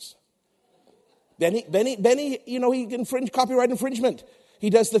service. Benny, you know, he copyright infringement. He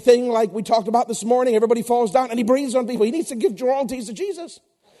does the thing like we talked about this morning. Everybody falls down and he breathes on people. He needs to give royalties to Jesus.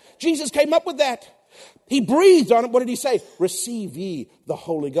 Jesus came up with that. He breathed on it. What did he say? Receive ye the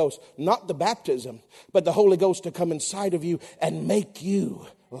Holy Ghost. Not the baptism, but the Holy Ghost to come inside of you and make you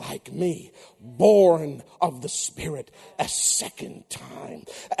like me, born of the Spirit a second time.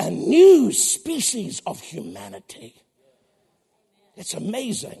 A new species of humanity. It's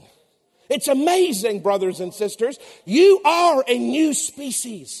amazing. It's amazing, brothers and sisters. You are a new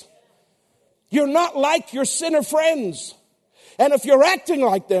species. You're not like your sinner friends. And if you're acting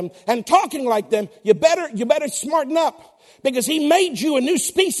like them and talking like them, you better smarten up, because he made you a new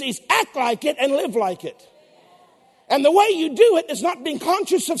species. Act like it and live like it. And the way you do it is not being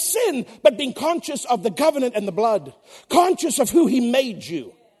conscious of sin, but being conscious of the covenant and the blood. Conscious of who he made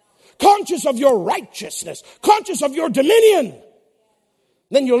you. Conscious of your righteousness. Conscious of your dominion.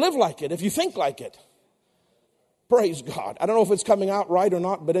 Then you'll live like it if you think like it. Praise God. I don't know if it's coming out right or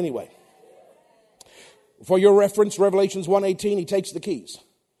not, but anyway. For your reference, Revelations 1:18, he takes the keys.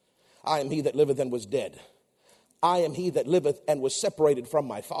 I am he that liveth and was dead. I am he that liveth and was separated from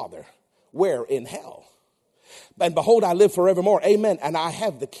my Father. Where? In hell. And behold, I live forevermore. Amen. And I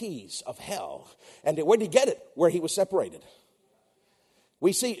have the keys of hell. And where did he get it? Where he was separated.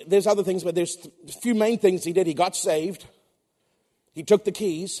 We see there's other things, but there's a few main things he did. He got saved. He took the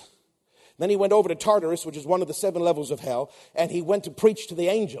keys. Then he went over to Tartarus, which is one of the 7 levels of hell. And he went to preach to the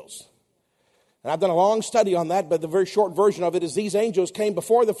angels. And I've done a long study on that, but the very short version of it is these angels came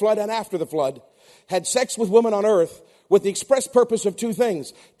before the flood and after the flood, had sex with women on earth with the express purpose of 2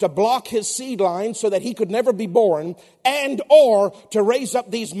 things: to block his seed line so that he could never be born, and or to raise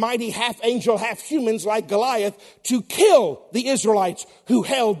up these mighty half angel, half humans like Goliath to kill the Israelites who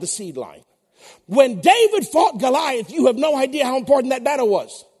held the seed line. When David fought Goliath, you have no idea how important that battle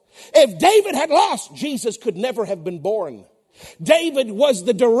was. If David had lost, Jesus could never have been born. David was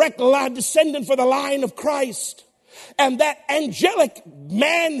the direct descendant for the line of Christ. And that angelic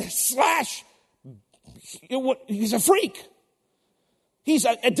man he's a freak. He's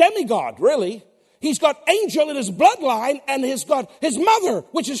a demigod, really. He's got angel in his bloodline, and he's got his mother,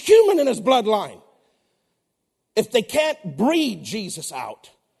 which is human, in his bloodline. If they can't breed Jesus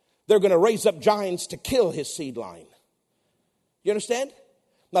out, they're going to raise up giants to kill his seed line. You understand?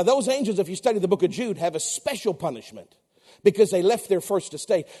 Now, those angels, if you study the book of Jude, have a special punishment, because they left their first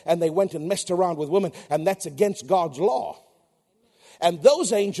estate and they went and messed around with women, and that's against God's law. And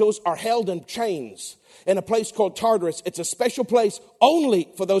those angels are held in chains in a place called Tartarus. It's a special place only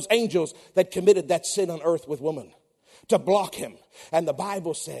for those angels that committed that sin on earth with women, to block him. And the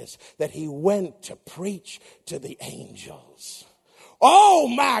Bible says that he went to preach to the angels. Oh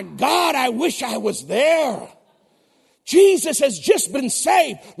my God, I wish I was there. Jesus has just been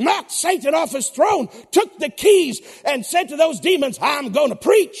saved, knocked Satan off his throne, took the keys and said to those demons, I'm going to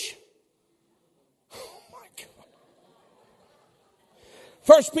preach. Oh my God.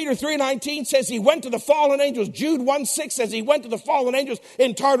 1 Peter 3:19 says he went to the fallen angels. Jude 1:6 says he went to the fallen angels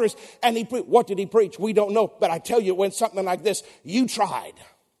in Tartarus, and what did he preach? We don't know, but I tell you, it went something like this: you tried.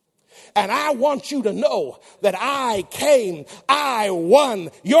 And I want you to know that I came, I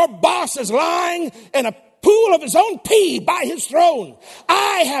won. Your boss is lying in a pool of his own pee by his throne.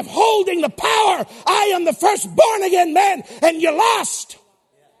 I have holding the power. I am the first born again man, and you lost.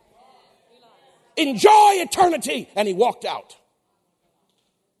 Enjoy eternity. And he walked out.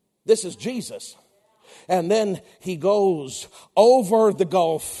 This is Jesus. And then he goes over the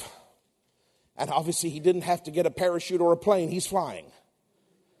gulf. And obviously he didn't have to get a parachute or a plane. He's flying.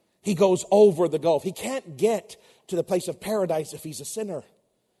 He goes over the gulf. He can't get to the place of paradise if he's a sinner.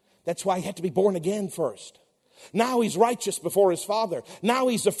 That's why he had to be born again first. Now he's righteous before his Father. Now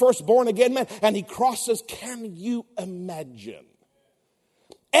he's the first born again man, and he crosses. Can you imagine?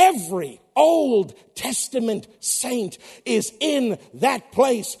 Every Old Testament saint is in that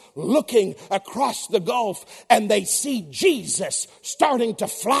place looking across the gulf, and they see Jesus starting to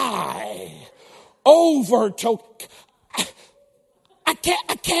fly over to... I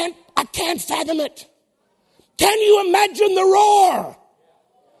can't fathom it. Can you imagine the roar?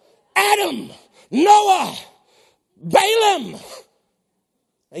 Adam, Noah, Balaam.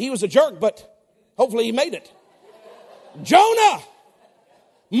 He was a jerk, but hopefully he made it. Jonah,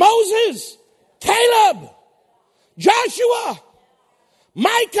 Moses, Caleb, Joshua,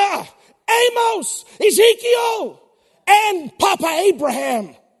 Micah, Amos, Ezekiel, and Papa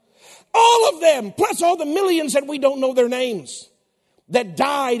Abraham. All of them, plus all the millions that we don't know their names, that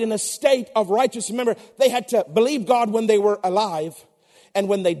died in a state of righteousness. Remember, they had to believe God when they were alive and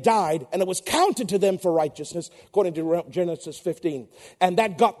when they died, and it was counted to them for righteousness, according to Genesis 15. And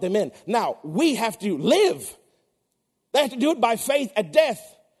that got them in. Now, we have to live. They have to do it by faith at death,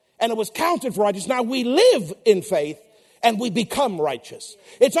 and it was counted for righteousness. Now, we live in faith, and we become righteous.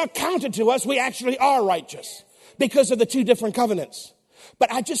 It's not counted to us. We actually are righteous because of the 2 different covenants.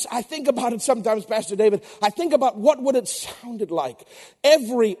 But I think about it sometimes, Pastor David. I think about what would it sounded like.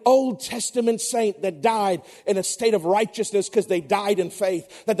 Every Old Testament saint that died in a state of righteousness because they died in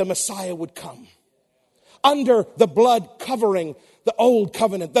faith that the Messiah would come. Under the blood covering the old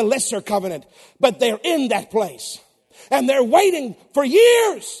covenant, the lesser covenant. But they're in that place. And they're waiting for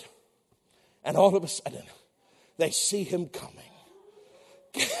years. And all of a sudden, they see him coming.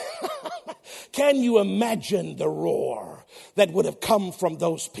 Can you imagine the roar that would have come from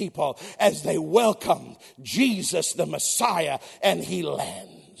those people as they welcomed Jesus the Messiah and he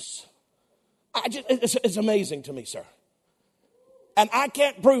lands? It's amazing to me, sir. And I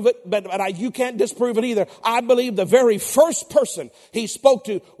can't prove it, but you can't disprove it either. I believe the very first person he spoke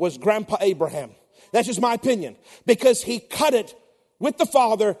to was Grandpa Abraham. That's just my opinion, because he cut it with the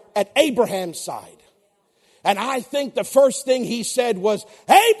Father at Abraham's side. And I think the first thing he said was,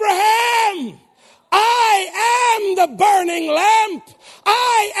 Abraham, I am the burning lamp.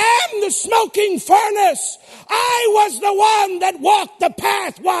 I am the smoking furnace. I was the one that walked the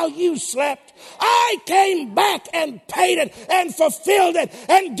path while you slept. I came back and paid it and fulfilled it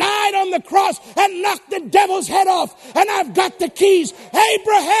and died on the cross and knocked the devil's head off. And I've got the keys.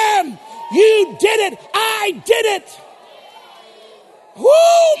 Abraham, you did it. I did it.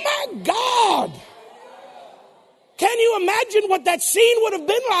 Oh my God. Can you imagine what that scene would have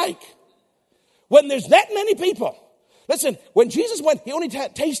been like when there's that many people? Listen, when Jesus went, he only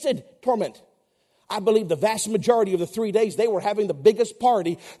tasted torment. I believe the vast majority of the 3 days they were having the biggest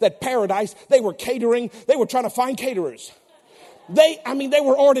party that paradise. They were catering. They were trying to find caterers. They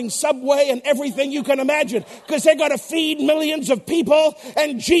were ordering Subway and everything you can imagine because they got to feed millions of people,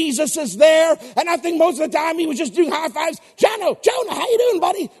 and Jesus is there. And I think most of the time he was just doing high fives. Jonah, how you doing,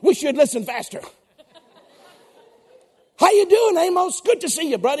 buddy? Wish you'd listen faster. How you doing, Amos? Good to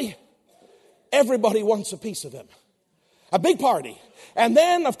see you, buddy. Everybody wants a piece of him. A big party. And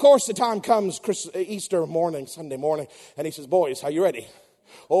then, of course, the time comes, Easter morning, Sunday morning, and he says, boys, are you ready?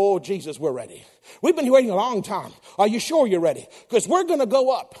 Oh, Jesus, we're ready. We've been waiting a long time. Are you sure you're ready? Because we're going to go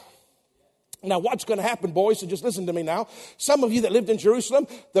up. Now, what's going to happen, boys? So just listen to me now. Some of you that lived in Jerusalem,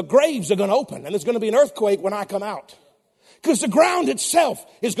 the graves are going to open, and there's going to be an earthquake when I come out. Because the ground itself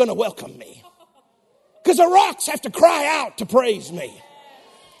is going to welcome me. Because the rocks have to cry out to praise me.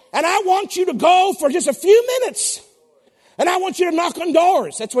 And I want you to go for just a few minutes. And I want you to knock on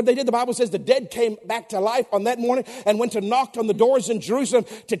doors. That's what they did. The Bible says the dead came back to life on that morning and went to knock on the doors in Jerusalem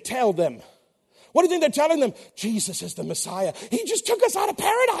to tell them. What do you think they're telling them? Jesus is the Messiah. He just took us out of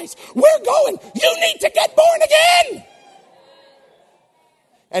paradise. We're going. You need to get born again.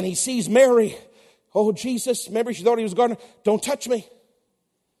 And he sees Mary. Oh, Jesus. Remember, she thought he was going to, don't touch me.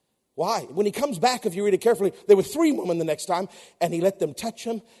 Why? When he comes back, if you read it carefully, there were 3 women the next time, and he let them touch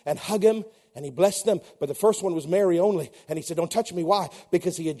him and hug him, and he blessed them. But the first one was Mary only, and he said, don't touch me. Why?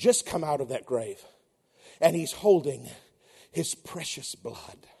 Because he had just come out of that grave, and he's holding his precious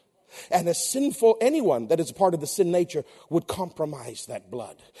blood. And anyone that is a part of the sin nature would compromise that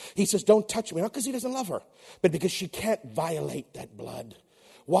blood. He says, don't touch me. Not because he doesn't love her, but because she can't violate that blood.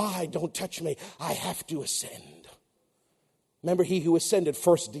 Why? Don't touch me. I have to ascend. Remember, he who ascended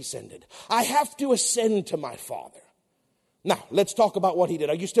first descended. I have to ascend to my Father. Now, let's talk about what he did.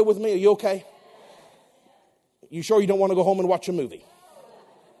 Are you still with me? Are you okay? You sure you don't want to go home and watch a movie?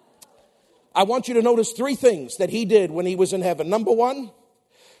 I want you to notice 3 things that he did when he was in heaven. Number 1,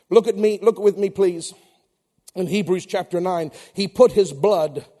 look with me, please. In Hebrews chapter 9, he put his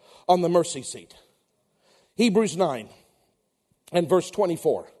blood on the mercy seat. Hebrews 9 and verse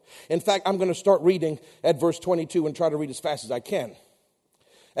 24. In fact, I'm going to start reading at verse 22 and try to read as fast as I can.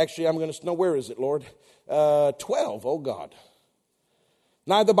 Actually, where is it, Lord? 12, oh God.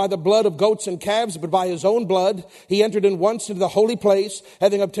 Neither by the blood of goats and calves, but by his own blood, he entered in once into the holy place,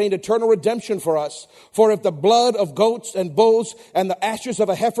 having obtained eternal redemption for us. For if the blood of goats and bulls and the ashes of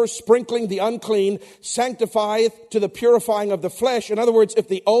a heifer sprinkling the unclean sanctifieth to the purifying of the flesh. In other words, if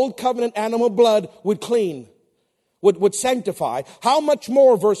the old covenant animal blood would sanctify, how much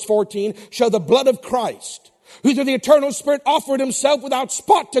more, verse 14, shall the blood of Christ, who through the eternal Spirit offered himself without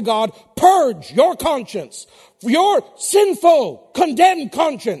spot to God, purge your conscience, your sinful, condemned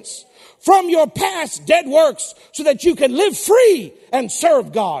conscience, from your past dead works, so that you can live free and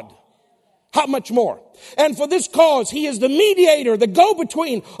serve God. How much more? And for this cause, he is the mediator, the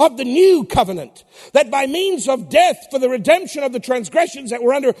go-between of the new covenant, that by means of death for the redemption of the transgressions that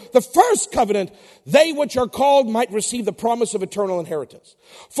were under the first covenant, they which are called might receive the promise of eternal inheritance.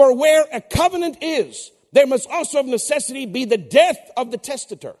 For where a covenant is, there must also of necessity be the death of the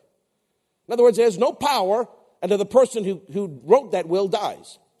testator. In other words, there's no power until the person who wrote that will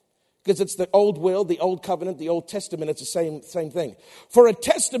dies. Because it's the old will, the old covenant, the Old Testament, it's the same thing. For a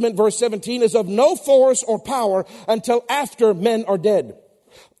testament, verse 17, is of no force or power until after men are dead.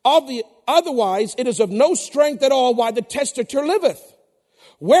 Otherwise, it is of no strength at all while the testator liveth.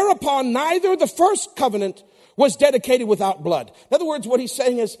 Whereupon neither the first covenant was dedicated without blood. In other words, what he's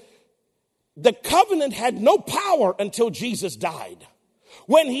saying is, the covenant had no power until Jesus died.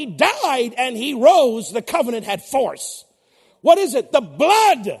 When he died and he rose, the covenant had force. What is it? The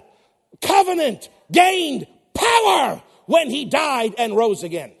blood covenant gained power when he died and rose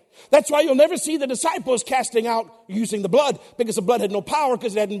again. That's why you'll never see the disciples casting out using the blood, because the blood had no power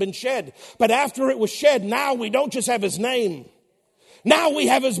because it hadn't been shed. But after it was shed, now we don't just have his name. Now we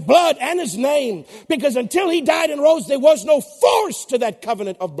have his blood and his name, because until he died and rose, there was no force to that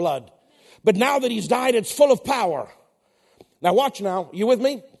covenant of blood. But now that he's died, it's full of power. Now watch now. You with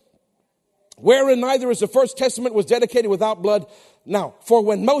me? Wherein neither is the first testament was dedicated without blood. Now, for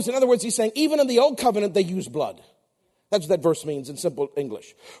when Moses, in other words, he's saying even in the old covenant, they used blood. That's what that verse means in simple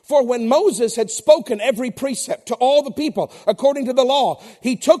English. For when Moses had spoken every precept to all the people according to the law,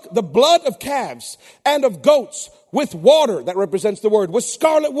 he took the blood of calves and of goats with water, that represents the word, with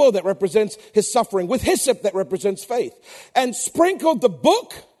scarlet wool, that represents his suffering, with hyssop, that represents faith, and sprinkled the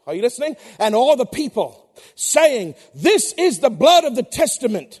book, are you listening? And all the people, saying, this is the blood of the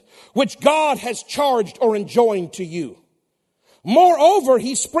testament which God has charged or enjoined to you. Moreover,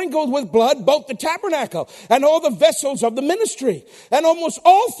 he sprinkled with blood both the tabernacle and all the vessels of the ministry. And almost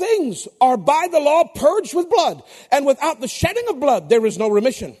all things are by the law purged with blood. And without the shedding of blood, there is no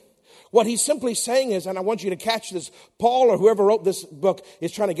remission. What he's simply saying is, and I want you to catch this, Paul or whoever wrote this book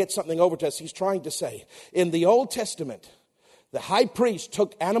is trying to get something over to us. He's trying to say, in the Old Testament, the high priest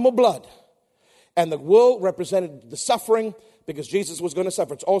took animal blood, and the wool represented the suffering, because Jesus was going to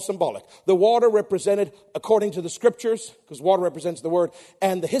suffer. It's all symbolic. The water represented according to the scriptures, because water represents the word,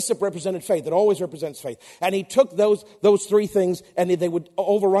 and the hyssop represented faith. It always represents faith. And he took those three things, and they would,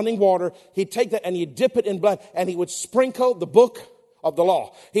 over running water, he'd take that and he'd dip it in blood, and he would sprinkle the book of the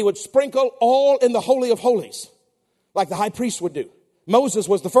law. He would sprinkle all in the Holy of Holies, like the high priest would do. Moses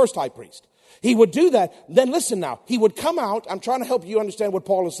was the first high priest. He would do that. Then listen now. He would come out. I'm trying to help you understand what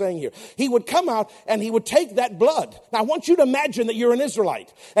Paul is saying here. He would come out and he would take that blood. Now I want you to imagine that you're an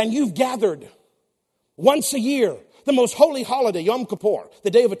Israelite and you've gathered once a year, the most holy holiday, Yom Kippur, the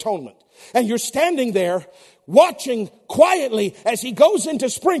Day of Atonement. And you're standing there watching quietly as he goes in to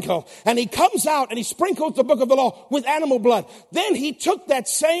sprinkle, and he comes out and he sprinkles the book of the law with animal blood. Then he took that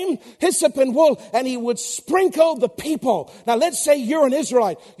same hyssop and wool and he would sprinkle the people. Now let's say you're an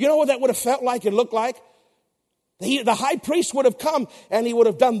Israelite. You know what that would have felt like and looked like? The high priest would have come and he would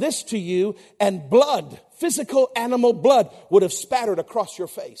have done this to you, and blood, physical animal blood, would have spattered across your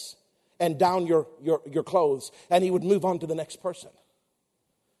face and down your clothes, and he would move on to the next person.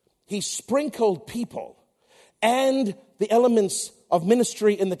 He sprinkled people and the elements of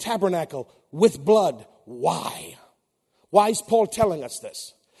ministry in the tabernacle with blood. Why? Why is Paul telling us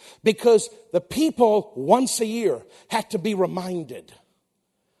this? Because the people once a year had to be reminded,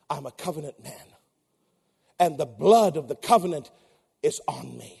 I'm a covenant man, and the blood of the covenant is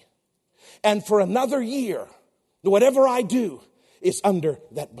on me. And for another year, whatever I do is under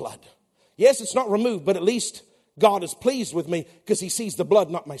that blood. Yes, it's not removed, but at least God is pleased with me because he sees the blood,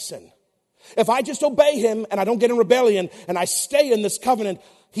 not my sin. If I just obey him and I don't get in rebellion and I stay in this covenant,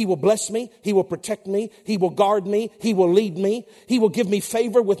 he will bless me, he will protect me, he will guard me, he will lead me, he will give me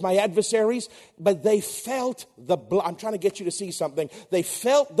favor with my adversaries. But they felt the blood. I'm trying to get you to see something. They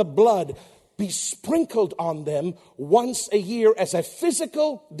felt the blood be sprinkled on them once a year as a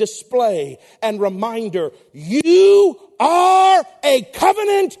physical display and reminder. You are a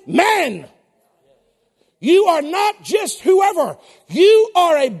covenant man. You are not just whoever. You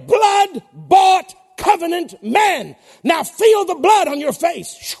are a blood-bought covenant man. Now feel the blood on your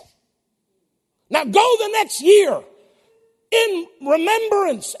face. Now go the next year in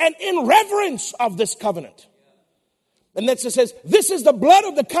remembrance and in reverence of this covenant. And then it says, this is the blood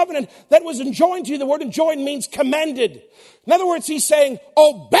of the covenant that was enjoined to you. The word enjoined means commanded. In other words, he's saying,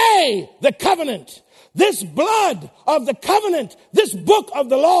 obey the covenant. This blood of the covenant, this book of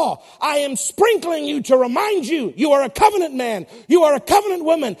the law, I am sprinkling you to remind you, you are a covenant man, you are a covenant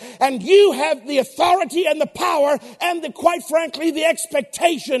woman, and you have the authority and the power and quite frankly, the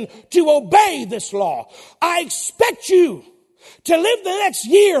expectation to obey this law. I expect you to live the next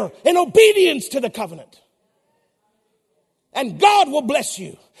year in obedience to the covenant. And God will bless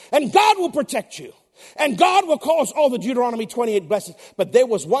you, and God will protect you. And God will cause all the Deuteronomy 28 blessings. But there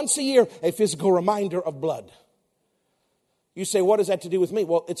was once a year a physical reminder of blood. You say, what does that to do with me?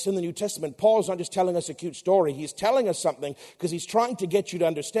 Well, it's in the New Testament. Paul's not just telling us a cute story. He's telling us something because he's trying to get you to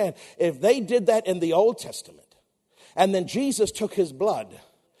understand. If they did that in the Old Testament, and then Jesus took his blood,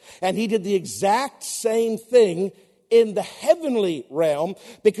 and he did the exact same thing in the heavenly realm,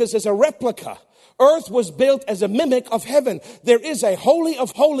 because as a replica, earth was built as a mimic of heaven. There is a holy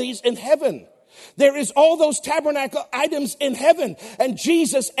of holies in heaven. There is all those tabernacle items in heaven, and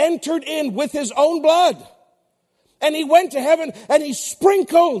Jesus entered in with his own blood. And he went to heaven and he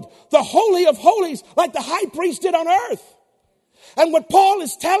sprinkled the Holy of Holies like the high priest did on earth. And what Paul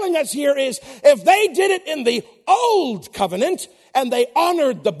is telling us here is, if they did it in the old covenant and they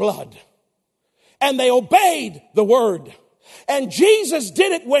honored the blood and they obeyed the word, and Jesus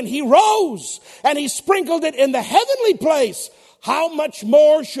did it when he rose and he sprinkled it in the heavenly place, how much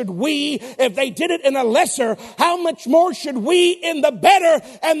more should we, if they did it in a lesser, how much more should we in the better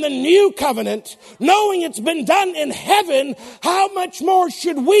and the new covenant, knowing it's been done in heaven, how much more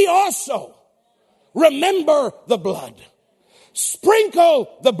should we also remember the blood?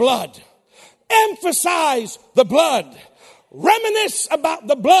 Sprinkle the blood. Emphasize the blood. Reminisce about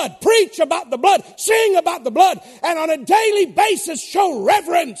the blood. Preach about the blood. Sing about the blood. And on a daily basis, show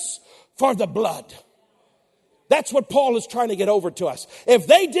reverence for the blood. That's what Paul is trying to get over to us. If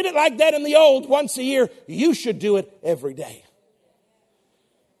they did it like that in the old, once a year, you should do it every day.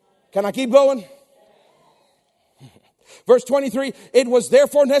 Can I keep going? Verse 23, it was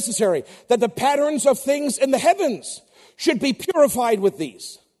therefore necessary that the patterns of things in the heavens should be purified with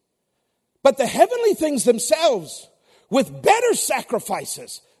these. But the heavenly things themselves with better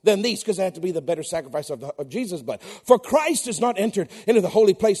sacrifices than these, because they have to be the better sacrifice of Jesus' blood. For Christ is not entered into the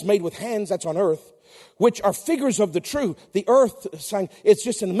holy place made with hands, that's on earth, which are figures of the true. The earth sign, it's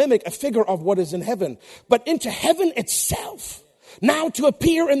just a mimic, a figure of what is in heaven. But into heaven itself, now to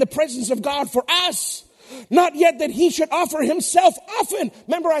appear in the presence of God for us. Not yet that he should offer himself often.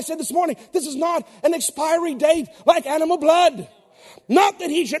 Remember I said this morning, this is not an expiry date like animal blood. Not that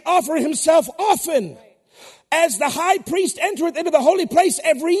he should offer himself often, as the high priest entereth into the holy place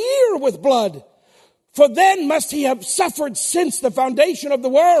every year with blood. For then must he have suffered since the foundation of the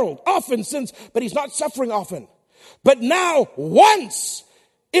world. Often since, but he's not suffering often. But now once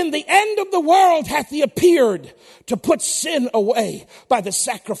in the end of the world hath he appeared to put sin away by the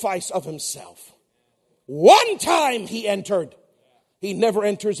sacrifice of himself. One time he entered, he never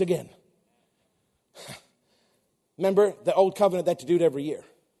enters again. Remember the old covenant that to do it every year.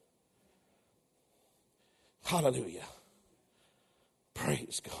 Hallelujah.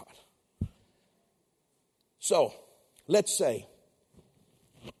 Praise God. So, let's say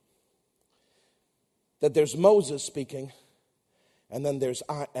that there's Moses speaking, and then there's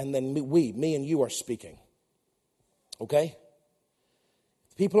me and you are speaking. Okay?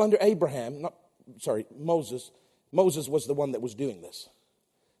 People under Abraham, Moses was the one that was doing this,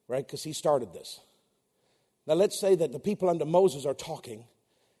 right? Because he started this. Now let's say that the people under Moses are talking,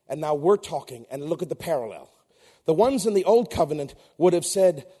 and now we're talking, and look at the parallel. The ones in the old covenant would have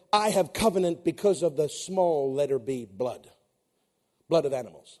said, I have covenant because of the small letter B, blood of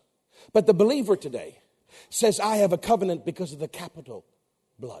animals. But the believer today says, I have a covenant because of the capital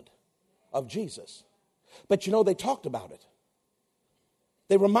blood of Jesus. But you know, they talked about it.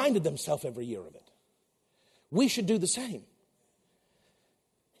 They reminded themselves every year of it. We should do the same.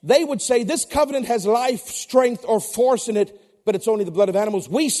 They would say this covenant has life, strength, or force in it, but it's only the blood of animals.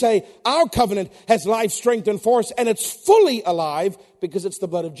 We say our covenant has life, strength, and force, and it's fully alive because it's the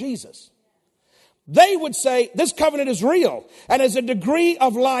blood of Jesus. They would say this covenant is real and has a degree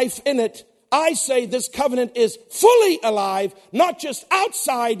of life in it. I say this covenant is fully alive, not just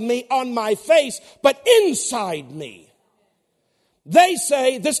outside me on my face, but inside me. They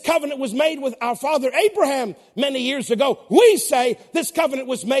say this covenant was made with our father Abraham many years ago. We say this covenant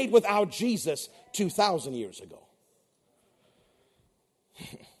was made with our Jesus 2,000 years ago.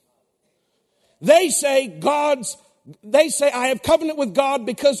 They say I have covenant with God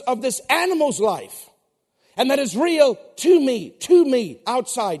because of this animal's life. And that is real to me,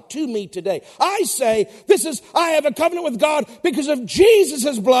 outside, to me today. I say I have a covenant with God because of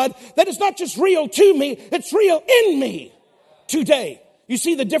Jesus' blood that is not just real to me, it's real in me today. You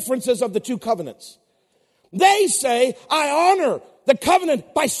see the differences of the two covenants. They say I honor the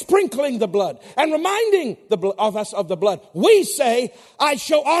covenant by sprinkling the blood and reminding of us of the blood. We say I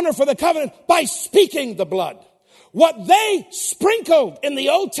show honor for the covenant by speaking the blood. What they sprinkled in the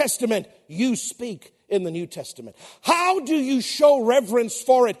Old Testament, you speak in the New Testament. How do you show reverence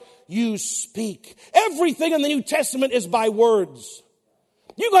for it? You speak. Everything in the New Testament is by words.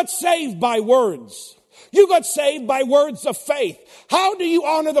 You got saved by words. You got saved by words of faith. How do you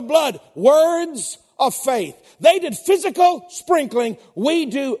honor the blood? Words of faith. They did physical sprinkling. We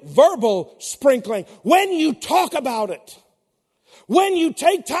do verbal sprinkling. When you talk about it, when you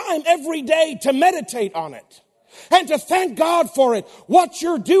take time every day to meditate on it and to thank God for it, what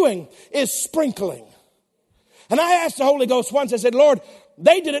you're doing is sprinkling. And I asked the Holy Ghost once, I said, Lord,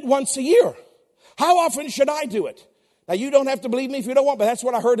 they did it once a year. How often should I do it? Now, you don't have to believe me if you don't want, but that's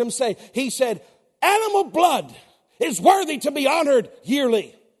what I heard him say. He said, animal blood is worthy to be honored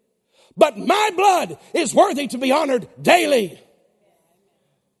yearly. but my blood is worthy to be honored daily.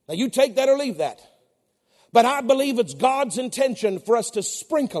 Now you take that or leave that. But I believe it's God's intention for us to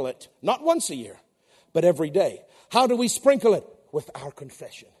sprinkle it, not once a year, but every day. How do we sprinkle it? With our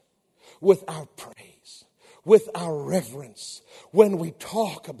confession, with our praise, with our reverence. When we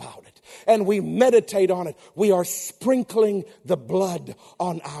talk about it and we meditate on it, we are sprinkling the blood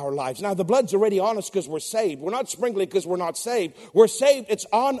on our lives. Now, the blood's already on us because we're saved. We're not sprinkling because we're not saved. We're saved, it's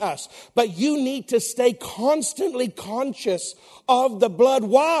on us. But you need to stay constantly conscious of the blood.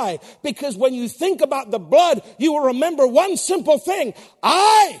 Why? Because when you think about the blood, you will remember one simple thing.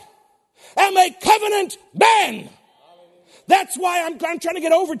 I am a covenant man. That's why I'm trying to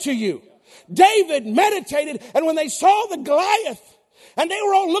get over to you. David meditated, and when they saw the Goliath, and they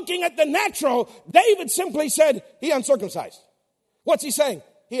were all looking at the natural, David simply said, he uncircumcised. What's he saying?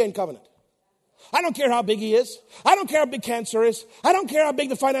 He ain't covenant. I don't care how big he is. I don't care how big cancer is. I don't care how big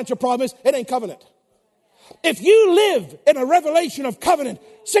the financial problem is. It ain't covenant. If you live in a revelation of covenant,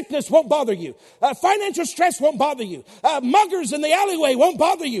 sickness won't bother you. Financial stress won't bother you. Muggers in the alleyway won't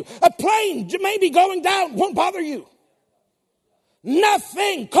bother you. A plane maybe going down won't bother you.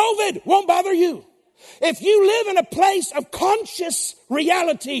 Nothing. COVID won't bother you. If you live in a place of conscious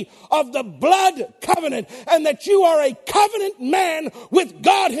reality of the blood covenant and that you are a covenant man with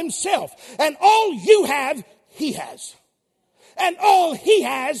God himself, and all you have, he has. And all he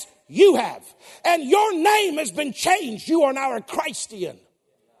has, you have. And your name has been changed. You are now a Christian,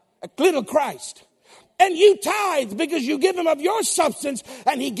 a little Christ. And you tithe because you give him of your substance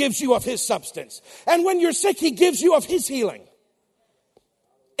and he gives you of his substance. And when you're sick, he gives you of his healing.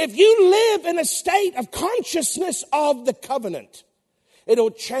 If you live in a state of consciousness of the covenant,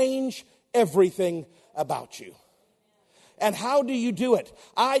 it'll change everything about you. And how do you do it?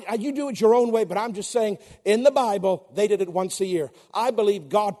 You do it your own way, but I'm just saying, in the Bible, they did it once a year. I believe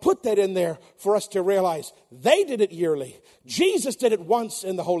God put that in there for us to realize they did it yearly. Jesus did it once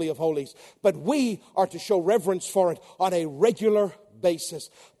in the Holy of Holies, but we are to show reverence for it on a regular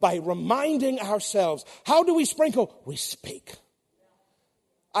basis by reminding ourselves. How do we sprinkle? We speak.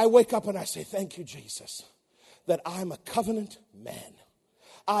 I wake up and I say, thank you, Jesus, that I'm a covenant man.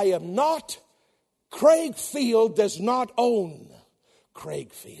 I am not, Craig Field does not own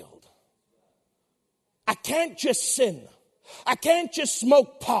Craig Field. I can't just sin. I can't just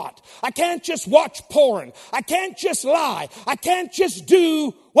smoke pot. I can't just watch porn. I can't just lie. I can't just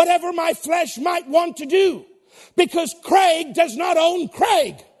do whatever my flesh might want to do. Because Craig does not own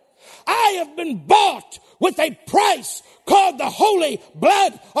Craig. I have been bought with a price called the holy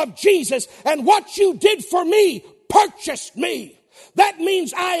blood of Jesus. And what you did for me purchased me. That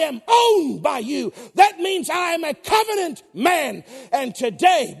means I am owned by you. That means I am a covenant man. And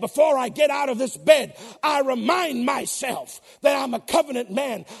today, before I get out of this bed, I remind myself that I'm a covenant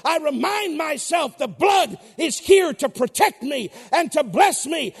man. I remind myself the blood is here to protect me and to bless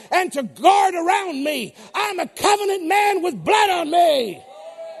me and to guard around me. I'm a covenant man with blood on me.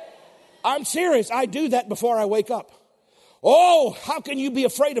 I'm serious. I do that before I wake up. Oh, how can you be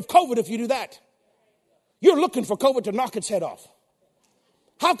afraid of COVID if you do that? You're looking for COVID to knock its head off.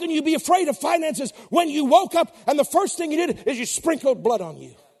 How can you be afraid of finances when you woke up and the first thing you did is you sprinkled blood on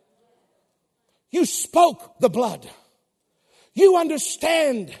you? You spoke the blood. You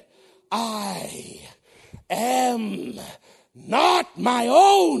understand, I am not my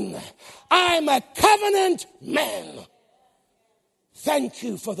own. I'm a covenant man. Thank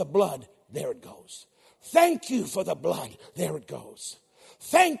you for the blood. There it goes. Thank you for the blood. There it goes.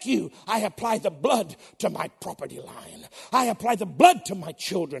 Thank you. I apply the blood to my property line. I apply the blood to my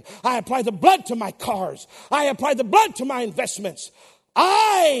children. I apply the blood to my cars. I apply the blood to my investments.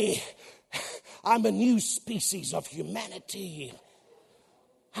 I'm a new species of humanity.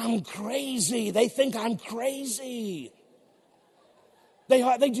 I'm crazy. They think I'm crazy.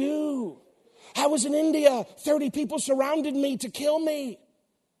 They do. I was in India. 30 people surrounded me to kill me.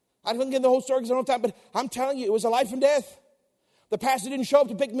 I don't get the whole story because I don't have time, but I'm telling you, it was a life and death. The pastor didn't show up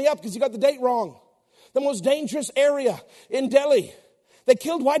to pick me up because he got the date wrong. The most dangerous area in Delhi. They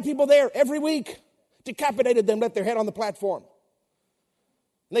killed white people there every week. Decapitated them, left their head on the platform.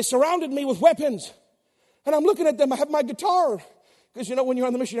 And they surrounded me with weapons. And I'm looking at them. I have my guitar. Because you know when you're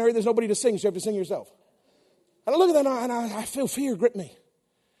on the missionary, there's nobody to sing, so you have to sing yourself. And I look at them and I feel fear grip me.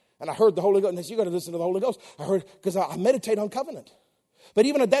 And I heard the Holy Ghost. And they said, you got to listen to the Holy Ghost. I heard, because I meditate on covenant. But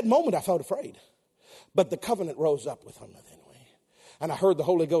even at that moment, I felt afraid. But the covenant rose up with him anyway. And I heard the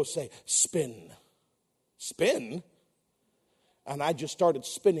Holy Ghost say, spin. Spin? And I just started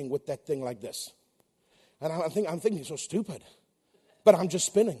spinning with that thing like this. And I'm thinking so stupid. But I'm just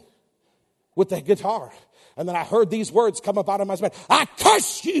spinning. with the guitar. And then I heard these words come up out of my mouth. I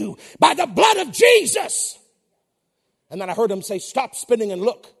curse you by the blood of Jesus. And then I heard him say, stop spinning and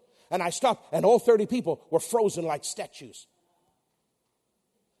look. And I stopped, and all 30 people were frozen like statues.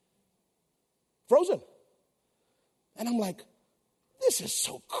 Frozen. And I'm like, this is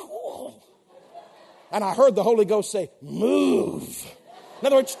so cool. And I heard the Holy Ghost say, move. In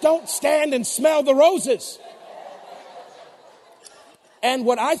other words, don't stand and smell the roses. And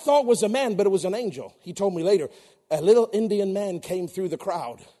what I thought was a man, but it was an angel. He told me later, a little Indian man came through the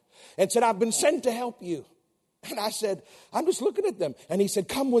crowd and said, I've been sent to help you. And I said, I'm just looking at them. And he said,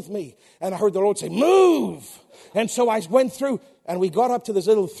 come with me. And I heard the Lord say, move. And so I went through, and we got up to this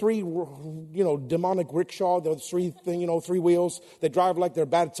little demonic rickshaw, those three wheels. They drive like they're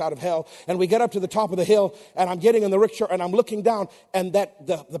bats out of hell. And we get up to the top of the hill, and I'm getting in the rickshaw, and I'm looking down, and that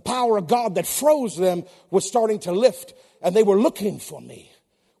the power of God that froze them was starting to lift. And they were looking for me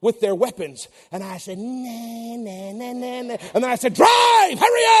with their weapons. And I said, nah, nah, nah, nah, nah. And then I said, drive,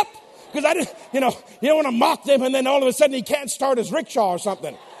 hurry up. Because I didn't, you don't want to mock them. And then all of a sudden he can't start his rickshaw or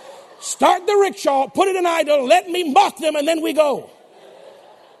something. Start the rickshaw, put it in idle, let me mock them, and then we go.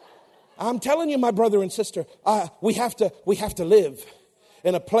 I'm telling you, my brother and sister, we have to live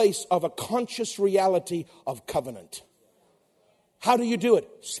in a place of a conscious reality of covenant. How do you do it?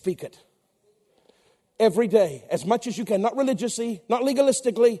 Speak it. Every day, as much as you can, not religiously, not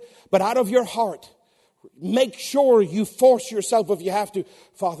legalistically, but out of your heart. Make sure you force yourself if you have to.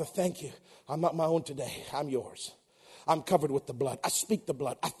 Father, thank you. I'm not my own today. I'm yours. I'm covered with the blood. I speak the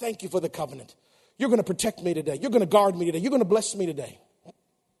blood. I thank you for the covenant. You're going to protect me today. You're going to guard me today. You're going to bless me today.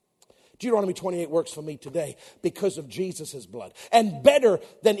 Deuteronomy 28 works for me today because of Jesus' blood. And better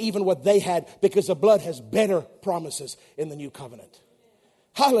than even what they had, because the blood has better promises in the new covenant.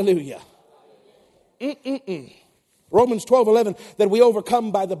 Hallelujah. Romans 12:11, that we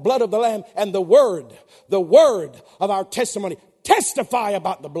overcome by the blood of the Lamb and the word of our testimony. Testify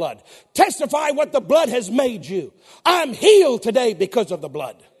about the blood. Testify what the blood has made you. I'm healed today because of the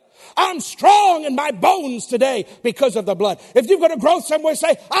blood. I'm strong in my bones today because of the blood. If you've got to grow somewhere,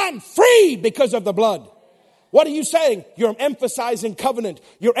 say, I'm free because of the blood. What are you saying? You're emphasizing covenant.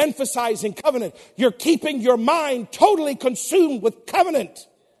 You're emphasizing covenant. You're keeping your mind totally consumed with covenant.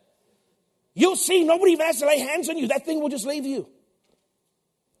 You'll see nobody even has to lay hands on you. That thing will just leave you.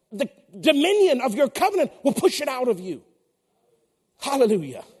 The dominion of your covenant will push it out of you.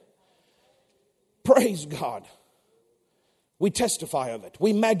 Hallelujah. Praise God. We testify of it.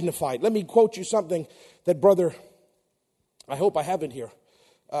 We magnify it. Let me quote you something that brother, I hope I have it here.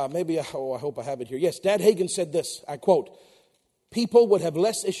 I hope I have it here. Yes, Dad Hagin said this, I quote, people would have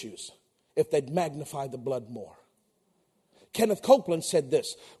less issues if they'd magnify the blood more. Kenneth Copeland said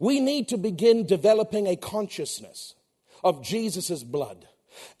this, we need to begin developing a consciousness of Jesus' blood,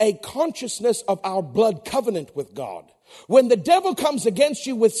 a consciousness of our blood covenant with God. When the devil comes against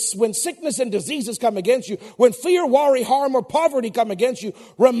you, when sickness and diseases come against you, when fear, worry, harm, or poverty come against you,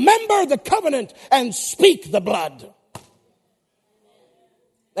 remember the covenant and speak the blood.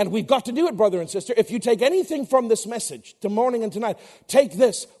 And we've got to do it, brother and sister. If you take anything from this message, to morning and tonight, take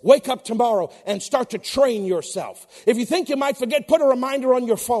this, wake up tomorrow, and start to train yourself. If you think you might forget, put a reminder on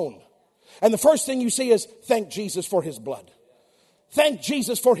your phone. And the first thing you see is, thank Jesus for his blood. Thank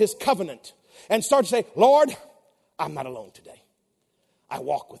Jesus for his covenant. And start to say, Lord, I'm not alone today. I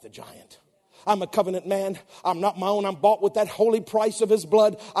walk with the giant. I'm a covenant man. I'm not my own. I'm bought with that holy price of his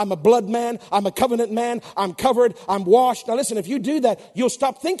blood. I'm a blood man. I'm a covenant man. I'm covered. I'm washed. Now listen, if you do that, you'll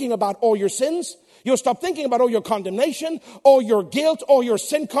stop thinking about all your sins. You'll stop thinking about all your condemnation, all your guilt, all your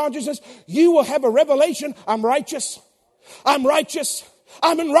sin consciousness. You will have a revelation. I'm righteous. I'm righteous.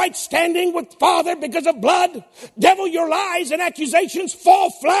 I'm in right standing with Father because of blood. Devil, your lies and accusations fall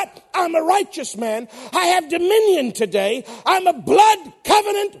flat. I'm a righteous man. I have dominion today. I'm a blood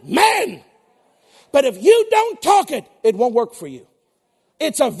covenant man. But if you don't talk it, it won't work for you.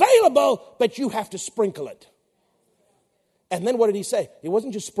 It's available, but you have to sprinkle it. And then what did he say? It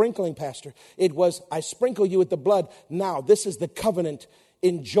wasn't just sprinkling, Pastor. It was, I sprinkle you with the blood. Now, this is the covenant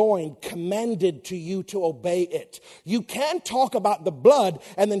enjoined, commanded to you to obey it. You can't talk about the blood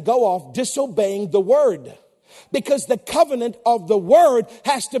and then go off disobeying the word. Because the covenant of the word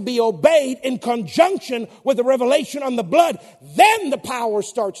has to be obeyed in conjunction with the revelation on the blood. Then the power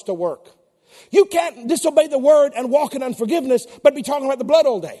starts to work. You can't disobey the word and walk in unforgiveness, but be talking about the blood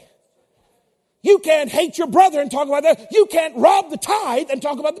all day. You can't hate your brother and talk about that. You can't rob the tithe and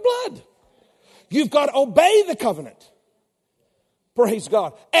talk about the blood. You've got to obey the covenant. Praise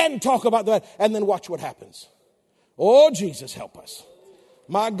God. And talk about that. And then watch what happens. Oh, Jesus, help us.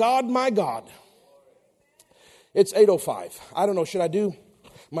 My God, my God. It's 8:05. I don't know. Should I do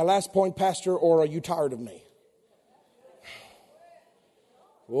My last point, Pastor, or are you tired of me?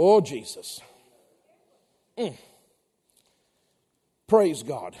 Oh, Jesus. Praise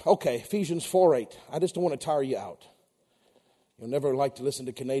God. Okay, Ephesians 4:8. I just don't want to tire you out. You'll never like to listen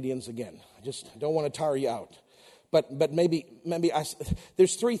to Canadians again. I just don't want to tire you out. But maybe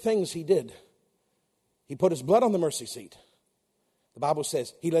there's three things he did. He put his blood on the mercy seat. The Bible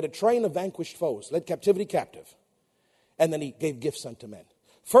says he led a train of vanquished foes, led captivity captive, and then he gave gifts unto men.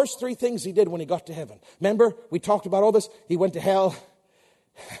 First three things he did when he got to heaven. Remember, we talked about all this. He went to hell,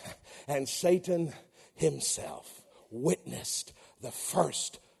 and Satan himself witnessed the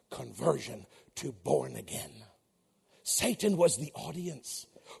first conversion to born again. Satan was the audience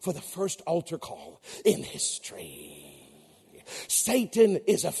for the first altar call in history. Satan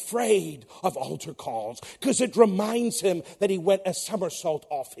is afraid of altar calls because it reminds him that he went a somersault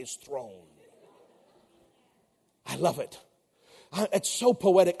off his throne. I love it. It's so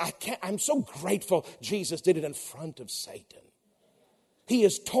poetic. I'm so grateful Jesus did it in front of Satan. He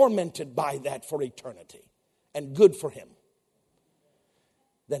is tormented by that for eternity, and good for him.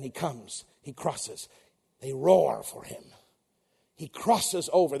 Then he comes, he crosses, they roar for him. He crosses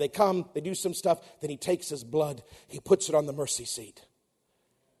over. They come, they do some stuff. Then he takes his blood. He puts it on the mercy seat.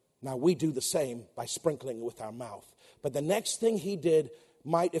 Now we do the same by sprinkling it with our mouth. But the next thing he did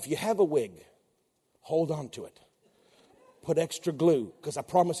if you have a wig, hold on to it. Put extra glue, because I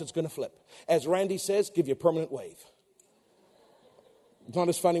promise it's going to flip. As Randy says, give you a permanent wave. It's not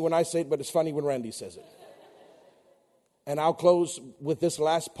as funny when I say it, but it's funny when Randy says it. And I'll close with this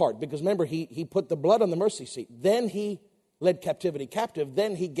last part. Because remember, he put the blood on the mercy seat. Then he led captivity captive,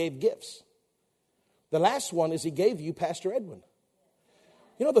 then he gave gifts. The last one is he gave you Pastor Edwin.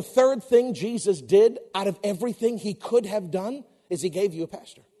 You know, the third thing Jesus did out of everything he could have done is he gave you a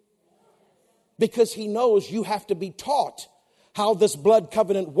pastor. Because he knows you have to be taught how this blood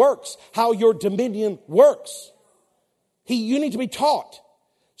covenant works, how your dominion works. You need to be taught.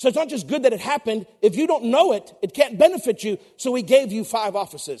 So it's not just good that it happened. If you don't know it, it can't benefit you. So he gave you 5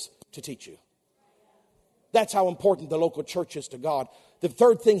 offices to teach you. That's how important the local church is to God. The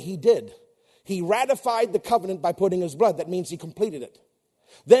third thing he did, he ratified the covenant by putting his blood. That means he completed it.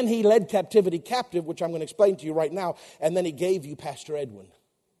 Then he led captivity captive, which I'm going to explain to you right now. And then he gave you Pastor Edwin.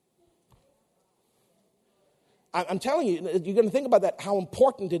 I'm telling you, you're going to think about that, how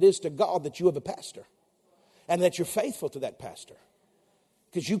important it is to God that you have a pastor. And that you're faithful to that pastor.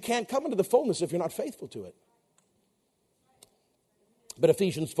 Because you can't come into the fullness if you're not faithful to it. But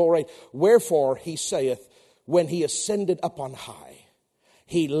Ephesians 4:8, wherefore he saith, when he ascended up on high,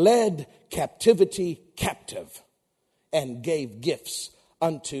 he led captivity captive and gave gifts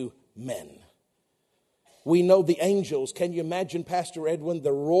unto men. We know the angels. Can you imagine, Pastor Edwin,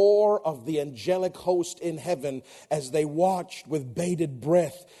 the roar of the angelic host in heaven as they watched with bated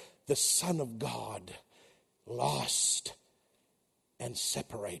breath the Son of God lost and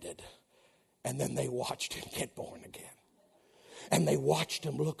separated. And then they watched him get born again. And they watched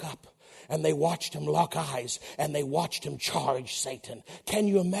him look up. And they watched him lock eyes. And they watched him charge Satan. Can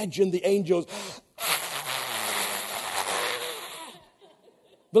you imagine the angels?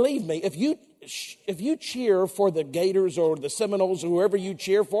 Believe me, if you cheer for the Gators or the Seminoles or whoever you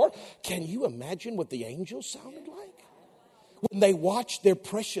cheer for, can you imagine what the angels sounded like? When they watched their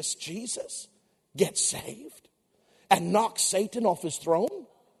precious Jesus get saved and knock Satan off his throne?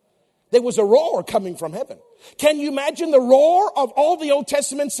 There was a roar coming from heaven. Can you imagine the roar of all the Old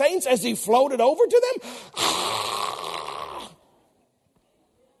Testament saints as he floated over to them?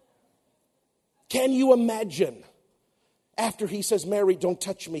 Can you imagine? After he says, Mary, don't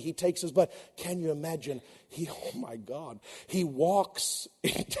touch me, he takes his blood. Can you imagine? Oh my God, he walks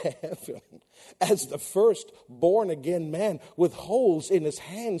into heaven as the first born again man with holes in his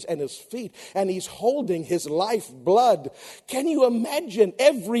hands and his feet, and he's holding his life blood. Can you imagine?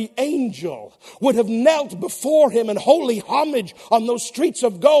 Every angel would have knelt before him in holy homage on those streets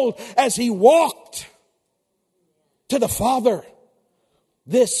of gold as he walked to the Father.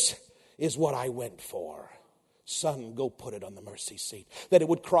 This is what I went for. Son, go put it on the mercy seat. That it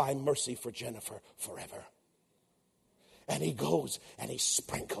would cry mercy for Jennifer forever. And he goes and he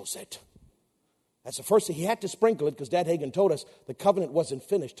sprinkles it. That's the first thing. He had to sprinkle it because Dad Hagin told us the covenant wasn't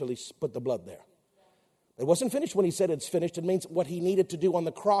finished till he put the blood there. It wasn't finished when he said it's finished. It means what he needed to do on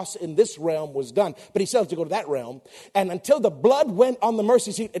the cross in this realm was done. But he still has to go to that realm. And until the blood went on the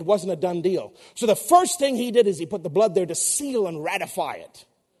mercy seat, it wasn't a done deal. So the first thing he did is he put the blood there to seal and ratify it.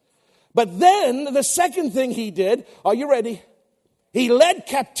 But then the second thing he did, are you ready? He led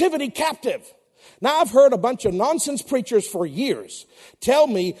captivity captive. Now I've heard a bunch of nonsense preachers for years tell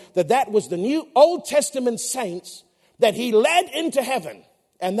me that was the new Old Testament saints that he led into heaven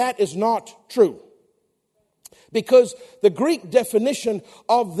And that is not true. Because the Greek definition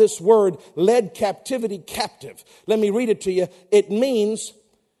of this word, led captivity captive. Let me read it to you. It means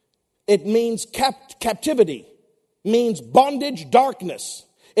captivity. Means bondage, darkness.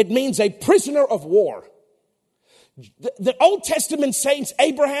 It means a prisoner of war. The Old Testament saints,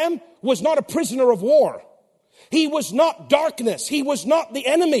 Abraham was not a prisoner of war. He was not darkness. He was not the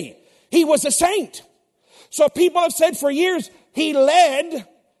enemy. He was a saint. So people have said for years, he led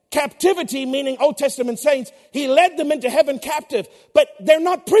captivity, meaning Old Testament saints, he led them into heaven captive. But they're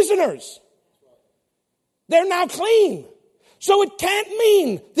not prisoners. They're now clean. So it can't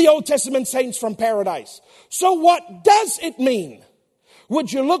mean the Old Testament saints from paradise. So what does it mean?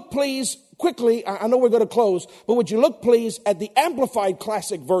 Would you look, please, quickly, I know we're going to close, but would you look, please, at the Amplified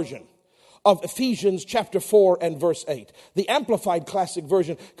Classic Version of Ephesians chapter 4 and verse 8. The Amplified Classic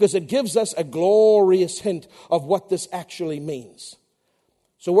Version, because it gives us a glorious hint of what this actually means.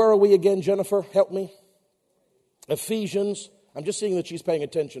 So where are we again, Jennifer? Help me. Ephesians. I'm just seeing that she's paying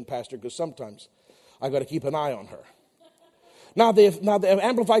attention, Pastor, because sometimes I got to keep an eye on her. Now the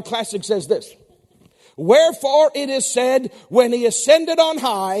Amplified Classic says this. Wherefore it is said, when he ascended on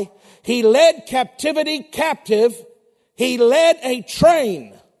high, he led captivity captive. He led a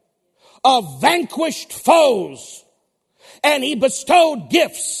train of vanquished foes, and he bestowed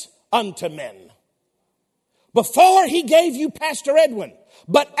gifts unto men. Before he gave you Pastor Edwin,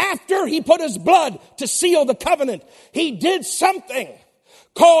 but after he put his blood to seal the covenant, he did something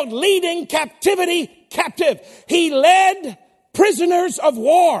called leading captivity captive. He led prisoners of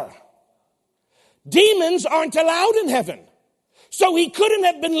war. Demons aren't allowed in heaven. So he couldn't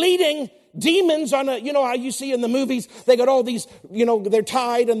have been leading demons on how you see in the movies, they got all these, they're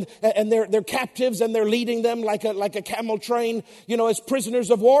tied and they're captives and they're leading them like a camel train, as prisoners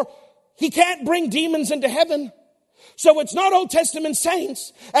of war. He can't bring demons into heaven. So it's not Old Testament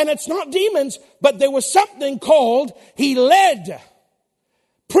saints and it's not demons, but there was something called he led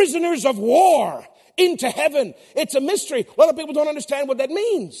prisoners of war into heaven. It's a mystery. A lot of people don't understand what that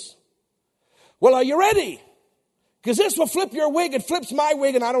means. Well, are you ready? Because this will flip your wig. It flips my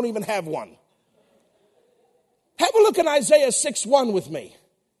wig and I don't even have one. Have a look at Isaiah 6:1 with me.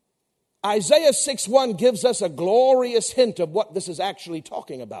 Isaiah 6:1 gives us a glorious hint of what this is actually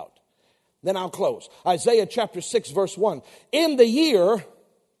talking about. Then I'll close. Isaiah chapter 6 verse 1. In the year,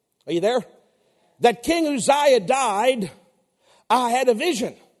 are you there? That King Uzziah died, I had a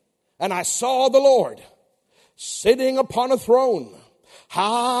vision, and I saw the Lord sitting upon a throne,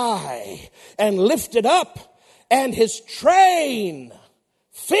 high and lifted up, and his train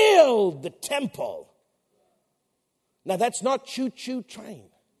filled the temple. Now that's not choo-choo train.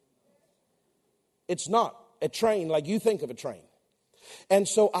 It's not a train like you think of a train. And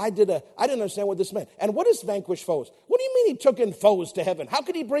so I didn't understand what this meant. And what is vanquish foes? What do you mean he took in foes to heaven? How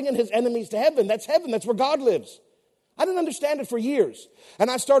could he bring in his enemies to heaven? That's heaven. That's where God lives. I didn't understand it for years. And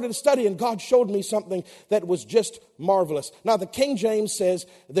I started to study and God showed me something that was just marvelous. Now the King James says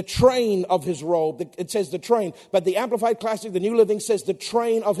the train of his robe. It says the train. But the Amplified Classic, the New Living, says the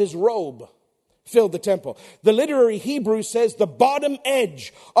train of his robe filled the temple. The literary Hebrew says the bottom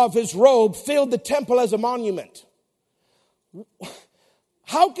edge of his robe filled the temple as a monument.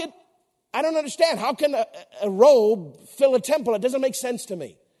 I don't understand. How can a robe fill a temple? It doesn't make sense to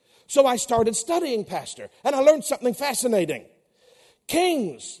me. So I started studying, Pastor, and I learned something fascinating.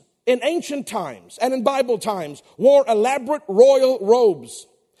 Kings in ancient times and in Bible times wore elaborate royal robes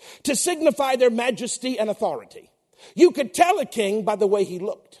to signify their majesty and authority. You could tell a king by the way he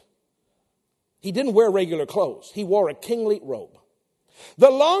looked. He didn't wear regular clothes. He wore a kingly robe. The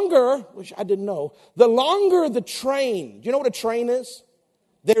longer, which I didn't know, the longer the train. Do you know what a train is?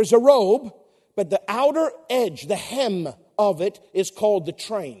 There's a robe, but the outer edge, the hem of it is called the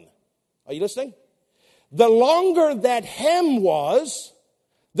train. Are you listening? The longer that hem was,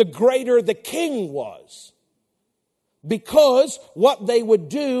 the greater the king was. Because what they would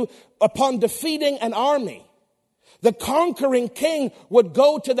do upon defeating an army, the conquering king would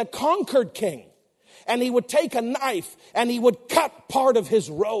go to the conquered king and he would take a knife and he would cut part of his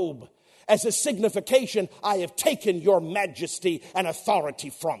robe as a signification, I have taken your majesty and authority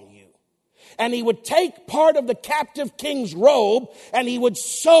from you. And he would take part of the captive king's robe and he would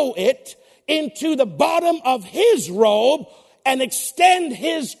sew it into the bottom of his robe and extend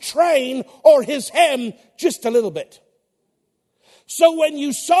his train or his hem just a little bit. So when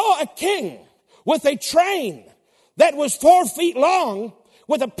you saw a king with a train that was 4 feet long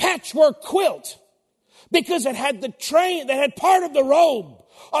with a patchwork quilt, because it had the train that had part of the robe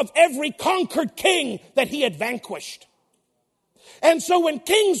of every conquered king that he had vanquished. And so when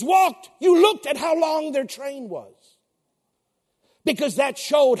kings walked, you looked at how long their train was. because that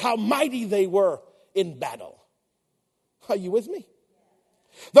showed how mighty they were in battle. Are you with me?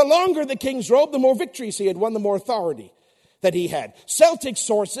 The longer the king's robe, the more victories he had won, the more authority that he had. Celtic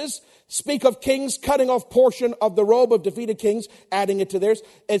sources speak of kings cutting off portion of the robe of defeated kings, adding it to theirs.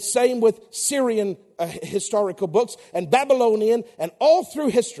 It's same with Syrian historical books and Babylonian and all through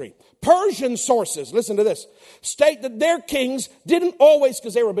history. Persian sources, listen to this, state that their kings didn't always,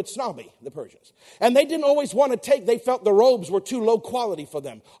 because they were a bit snobby, the Persians, and they didn't always want to take, they felt the robes were too low quality for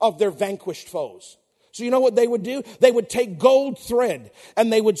them, of their vanquished foes. So you know what they would do? They would take gold thread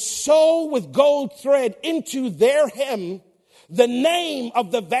and they would sew with gold thread into their hem the name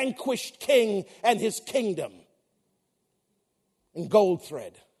of the vanquished king and his kingdom in gold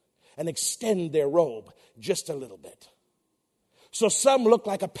thread and extend their robe just a little bit. So some looked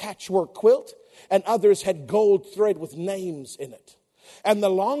like a patchwork quilt and others had gold thread with names in it. And the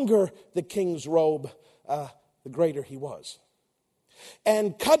longer the king's robe, the greater he was.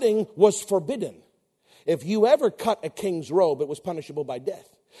 And cutting was forbidden. If you ever cut a king's robe, it was punishable by death.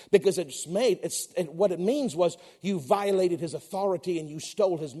 Because what it means was you violated his authority and you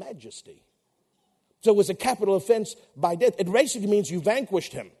stole his majesty. So it was a capital offense by death. It basically means you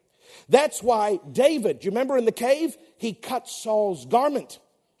vanquished him. That's why David, do you remember in the cave? He cut Saul's garment.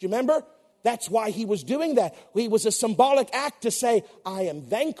 Do you remember? That's why he was doing that. It was a symbolic act to say, I am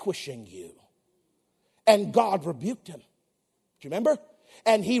vanquishing you. And God rebuked him. Do you remember?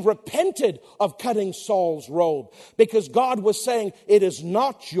 And he repented of cutting Saul's robe because God was saying, it is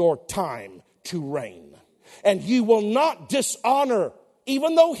not your time to reign. And you will not dishonor,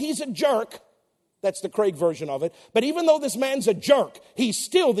 even though he's a jerk. That's the Craig version of it. But even though this man's a jerk, he's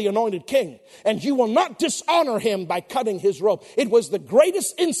still the anointed king. And you will not dishonor him by cutting his robe. It was the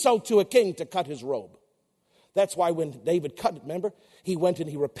greatest insult to a king to cut his robe. That's why when David cut it, remember, he went and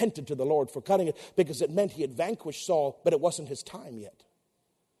he repented to the Lord for cutting it because it meant he had vanquished Saul, but it wasn't his time yet.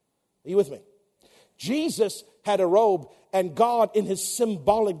 Are you with me? Jesus had a robe, and God, in his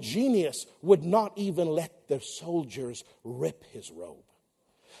symbolic genius, would not even let the soldiers rip his robe.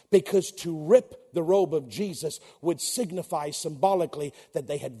 Because to rip the robe of Jesus would signify symbolically that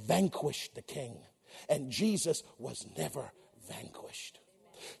they had vanquished the king. And Jesus was never vanquished.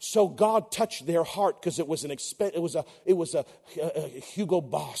 So God touched their heart because it was a Hugo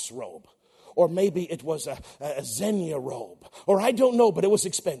Boss robe. Or maybe it was a Xenia robe. Or I don't know, but it was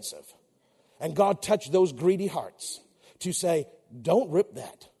expensive. And God touched those greedy hearts to say, don't rip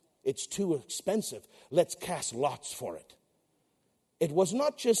that. It's too expensive. Let's cast lots for it. It was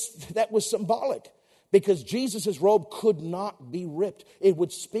not just, that was symbolic. Because Jesus' robe could not be ripped. It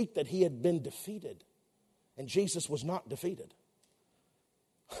would speak that he had been defeated. And Jesus was not defeated.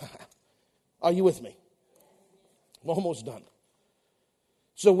 Are you with me? I'm almost done.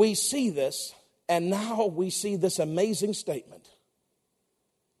 So we see this, and now we see this amazing statement.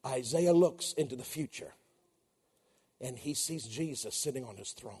 Isaiah looks into the future, and he sees Jesus sitting on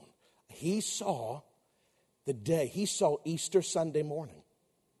his throne. He saw Easter Sunday morning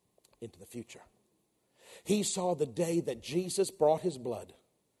into the future. He saw the day that Jesus brought his blood.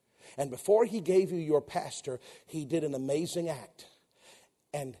 And before he gave you your pastor, he did an amazing act.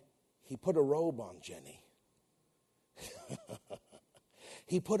 And he put a robe on, Jenny.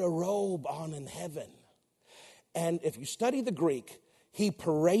 He put a robe on in heaven. And if you study the Greek, he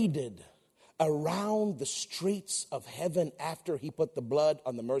paraded around the streets of heaven after he put the blood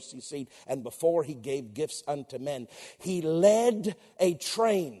on the mercy seat and before he gave gifts unto men. He led a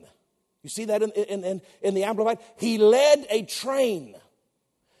train. You see that in the Amplified? He led a train.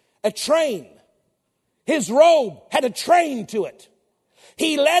 A train. His robe had a train to it.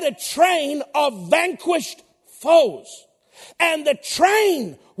 He led a train of vanquished foes. And the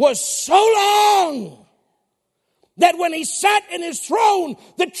train was so long that when he sat in his throne,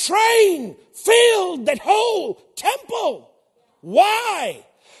 the train filled that whole temple. Why?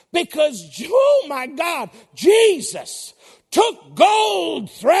 Because, oh my God, Jesus took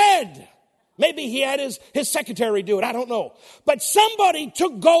gold thread. Maybe he had his secretary do it. I don't know. But somebody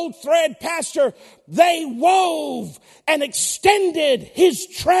took gold thread, Pastor. They wove and extended his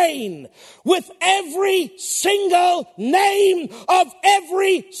train with every single name of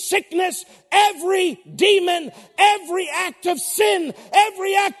every sickness, every demon, every act of sin,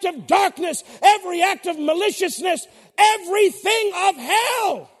 every act of darkness, every act of maliciousness, everything of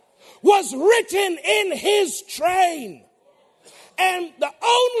hell was written in his train. And the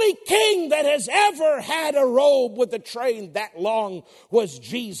only king that has ever had a robe with a train that long was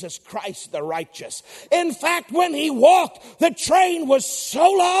Jesus Christ the righteous. In fact, when he walked, the train was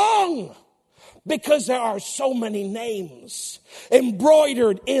so long Because there are so many names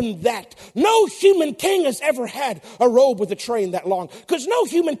embroidered in that. No human king has ever had a robe with a train that long, because no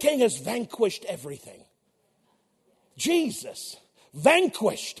human king has vanquished everything. Jesus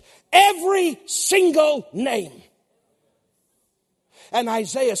vanquished every single name. And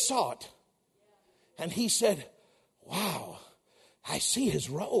Isaiah saw it. And he said, wow, I see his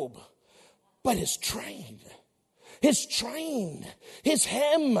robe, but his train, his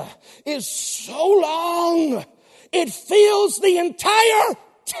hem is so long, it fills the entire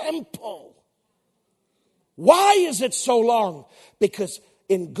temple. Why is it so long? Because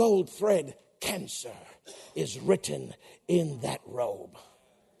in gold thread, cancer is written in that robe.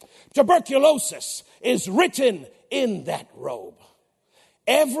 Tuberculosis is written in that robe.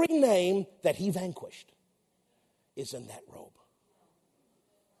 Every name that he vanquished is in that robe.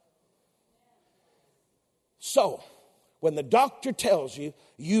 So, when the doctor tells you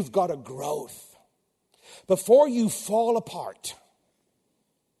you've got a growth, before you fall apart,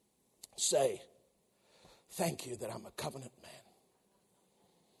 say, thank you that I'm a covenant man.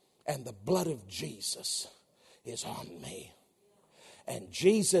 And the blood of Jesus is on me. And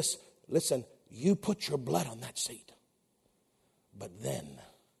Jesus, listen, you put your blood on that seat. But then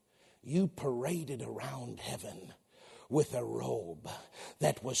you paraded around heaven with a robe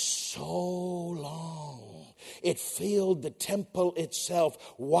that was so long. It filled the temple itself.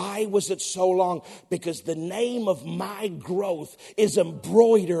 Why was it so long? Because the name of my growth is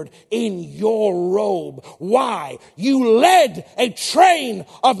embroidered in your robe. Why? You led a train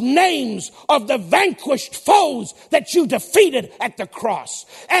of names of the vanquished foes that you defeated at the cross.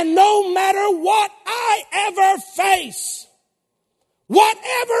 And no matter what I ever face,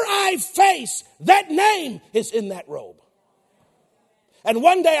 whatever I face, that name is in that robe. And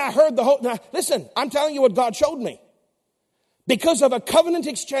one day I heard now, listen, I'm telling you what God showed me. Because of a covenant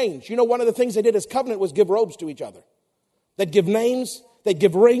exchange, you know, one of the things they did as covenant was give robes to each other. They'd give names, they'd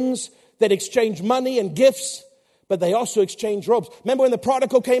give rings, they'd exchange money and gifts, but they also exchanged robes. Remember when the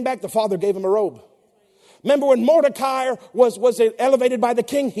prodigal came back, the father gave him a robe. Remember when Mordecai was elevated by the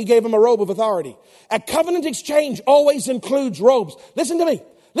king, he gave him a robe of authority. A covenant exchange always includes robes. Listen to me.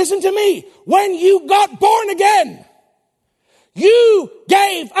 Listen to me. When you got born again, you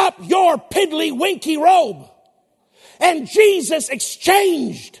gave up your piddly winky robe. And Jesus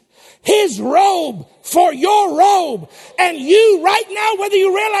exchanged his robe for your robe. And you right now, whether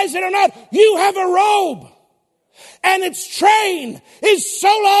you realize it or not, you have a robe. And its train is so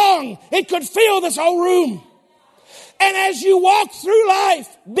long, it could fill this whole room. And as you walk through life,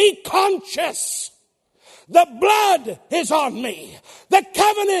 be conscious. The blood is on me. The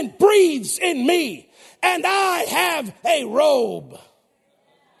covenant breathes in me. And I have a robe.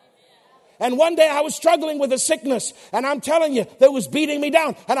 And one day I was struggling with a sickness. And I'm telling you, that was beating me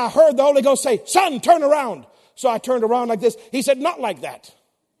down. And I heard the Holy Ghost say, son, turn around. So I turned around like this. He said, not like that.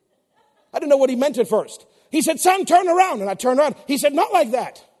 I didn't know what he meant at first. He said, son, turn around. And I turned around. He said, not like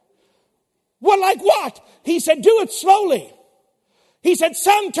that. Well, like what? He said, do it slowly. He said,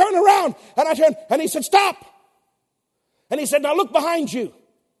 son, turn around. And I turned, and he said, stop. And he said, now look behind you.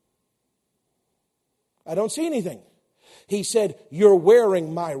 I don't see anything. He said, you're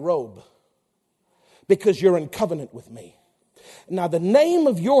wearing my robe because you're in covenant with me. Now, the name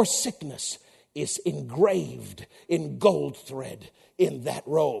of your sickness is engraved in gold thread in that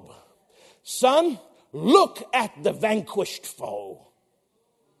robe. Son, look at the vanquished foe.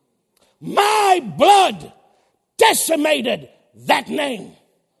 My blood decimated that name.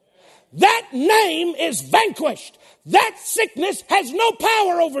 That name is vanquished. That sickness has no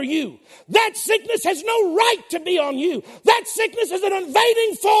power over you. That sickness has no right to be on you. That sickness is an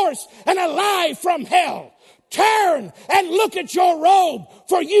invading force and a lie from hell. Turn and look at your robe,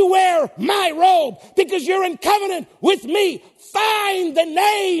 for you wear my robe because you're in covenant with me. Find the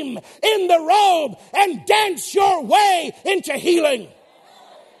name in the robe and dance your way into healing.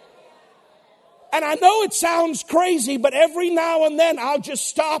 And I know it sounds crazy, but every now and then I'll just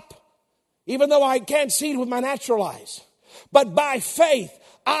stop. Even though I can't see it with my natural eyes. But by faith,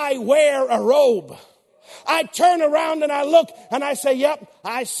 I wear a robe. I turn around and I look and I say, yep,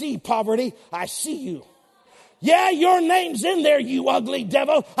 I see poverty. I see you. Yeah, your name's in there, you ugly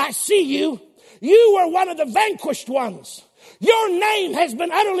devil. I see you. You were one of the vanquished ones. Your name has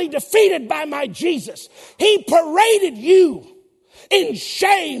been utterly defeated by my Jesus. He paraded you in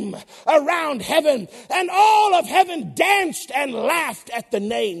shame around heaven, and all of heaven danced and laughed at the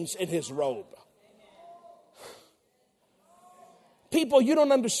names in his robe. People, you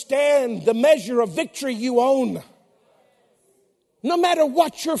don't understand the measure of victory you own. No matter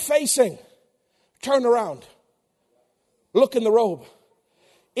what you're facing, turn around. Look in the robe.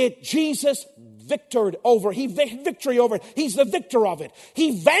 Jesus victory over it. He's the victor of it.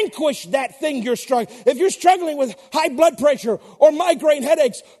 He vanquished that thing you're struggling. If you're struggling with high blood pressure or migraine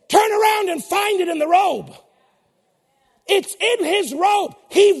headaches, turn around and find it in the robe. It's in his robe.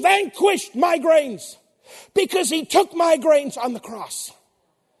 He vanquished migraines because he took migraines on the cross.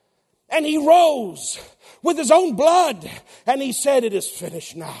 And he rose with his own blood. And he said, it is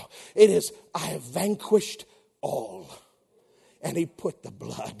finished now. I have vanquished all. And he put the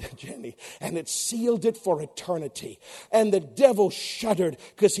blood, Jenny, and it sealed it for eternity. And the devil shuddered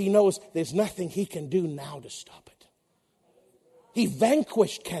because he knows there's nothing he can do now to stop it. He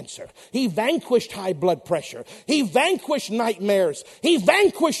vanquished cancer. He vanquished high blood pressure. He vanquished nightmares. He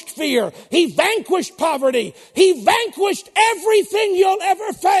vanquished fear. He vanquished poverty. He vanquished everything you'll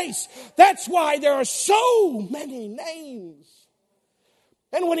ever face. That's why there are so many names.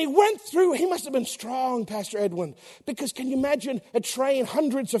 And when he went through, he must have been strong, Pastor Edwin, because can you imagine a train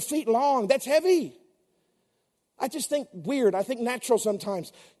hundreds of feet long? That's heavy. I just think weird. I think natural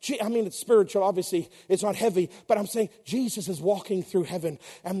sometimes. It's spiritual, obviously. It's not heavy. But I'm saying Jesus is walking through heaven,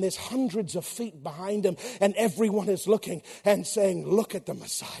 and there's hundreds of feet behind him, and everyone is looking and saying, look at the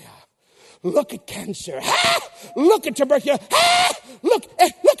Messiah. Look at cancer. Ah! Look at tuberculosis. Ah! Look.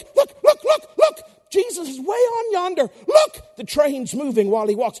 Jesus is way on yonder. Look, the train's moving while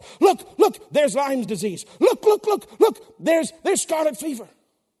he walks. Look, there's Lyme's disease. Look, there's scarlet fever.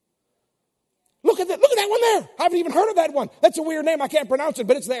 Look at that one there. I haven't even heard of that one. That's a weird name. I can't pronounce it,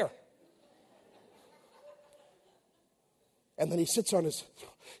 but it's there. And then he sits on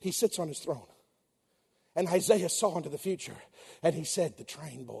his throne. And Isaiah saw into the future. And he said, the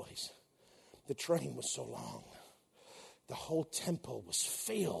train was so long. The whole temple was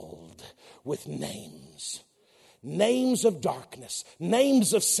filled with names. Names of darkness,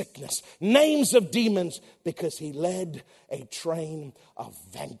 names of sickness, names of demons, because he led a train of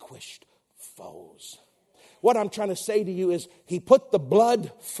vanquished foes. What I'm trying to say to you is he put the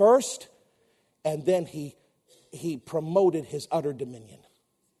blood first, and then he promoted his utter dominion.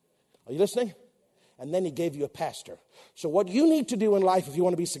 Are you listening? And then he gave you a pastor. So what you need to do in life if you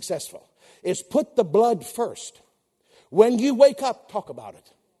want to be successful is put the blood first. When you wake up, talk about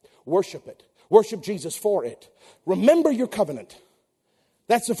it. Worship it. Worship Jesus for it. Remember your covenant.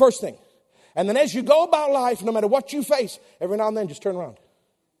 That's the first thing. And then as you go about life, no matter what you face, every now and then just turn around.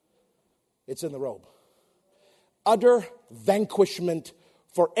 It's in the robe. Utter vanquishment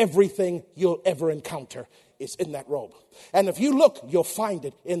for everything you'll ever encounter is in that robe. And if you look, you'll find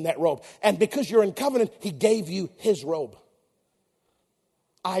it in that robe. And because you're in covenant, he gave you his robe.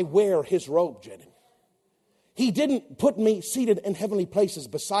 I wear his robe, Jenny. He didn't put me seated in heavenly places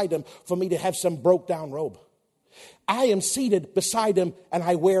beside him for me to have some broke down robe. I am seated beside him and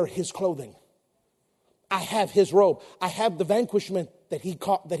I wear his clothing. I have his robe. I have the vanquishment that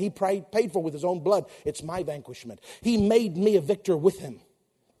he paid for with his own blood. It's my vanquishment. He made me a victor with him.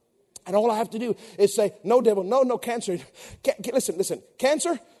 And all I have to do is say, no, devil, no, cancer. Listen,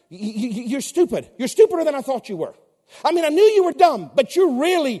 cancer, you're stupid. You're stupider than I thought you were. I knew you were dumb, but you're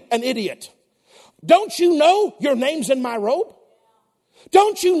really an idiot. Don't you know your name's in my robe?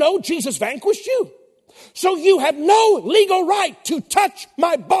 Don't you know Jesus vanquished you? So you have no legal right to touch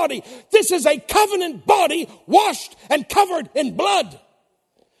my body. This is a covenant body washed and covered in blood.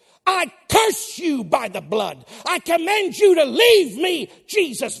 I curse you by the blood. I command you to leave me.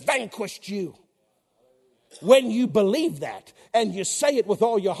 Jesus vanquished you. When you believe that and you say it with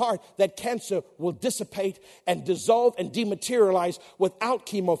all your heart, that cancer will dissipate and dissolve and dematerialize without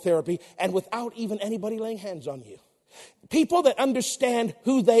chemotherapy and without even anybody laying hands on you. People that understand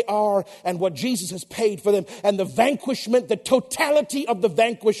who they are and what Jesus has paid for them and the vanquishment, the totality of the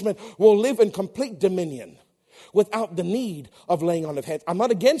vanquishment will live in complete dominion without the need of laying on of hands. I'm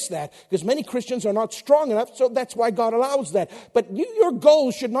not against that because many Christians are not strong enough, so that's why God allows that. But your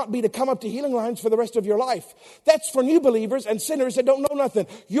goal should not be to come up to healing lines for the rest of your life. That's for new believers and sinners that don't know nothing.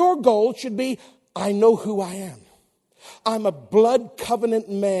 Your goal should be, I know who I am. I'm a blood covenant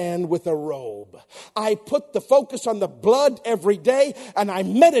man with a robe. I put the focus on the blood every day and I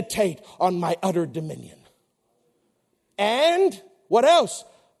meditate on my utter dominion. And what else?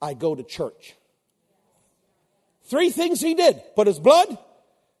 I go to church. 3 things he did. Put his blood,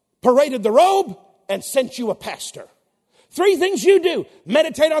 paraded the robe, and sent you a pastor. 3 things you do.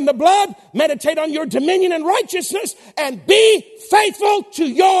 Meditate on the blood, meditate on your dominion and righteousness, and be faithful to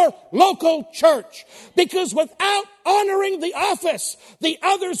your local church. Because without honoring the office, the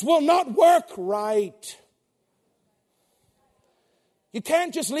others will not work right. You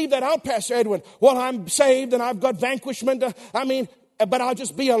can't just leave that out, Pastor Edwin. Well, I'm saved and I've got vanquishment. But I'll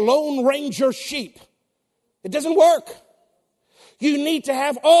just be a lone ranger sheep. It doesn't work. You need to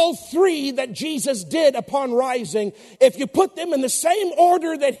have all three that Jesus did upon rising. If you put them in the same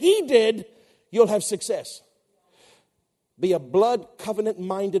order that he did, you'll have success. Be a blood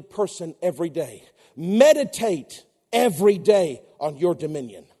covenant-minded person every day. Meditate every day on your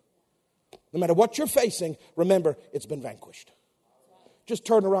dominion. No matter what you're facing, remember, it's been vanquished. Just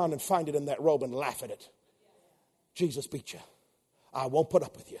turn around and find it in that robe and laugh at it. Jesus beat you. I won't put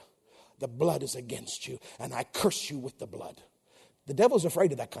up with you. The blood is against you, and I curse you with the blood. The devil's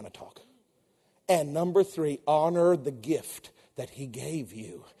afraid of that kind of talk. And number 3, honor the gift that he gave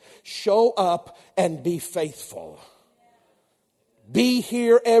you. Show up and be faithful. Be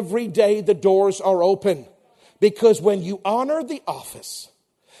here every day. The doors are open. Because when you honor the office,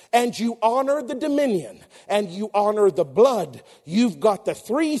 and you honor the dominion, and you honor the blood, you've got the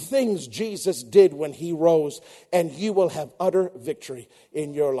 3 things Jesus did when he rose, and you will have utter victory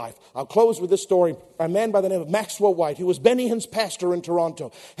in your life. I'll close with this story. A man by the name of Maxwell White, who was Benny Hinn's pastor in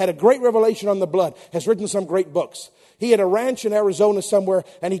Toronto, had a great revelation on the blood, has written some great books. He had a ranch in Arizona somewhere,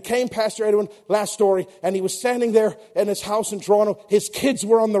 and he came, Pastor Edwin, last story, and he was standing there in his house in Toronto. His kids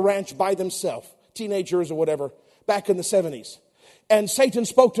were on the ranch by themselves, teenagers or whatever, back in the 70s. And Satan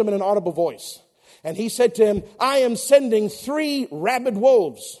spoke to him in an audible voice. And he said to him, I am sending 3 rabid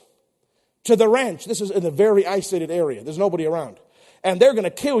wolves to the ranch. This is in a very isolated area. There's nobody around. And they're going to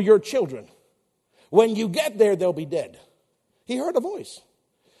kill your children. When you get there, they'll be dead. He heard a voice.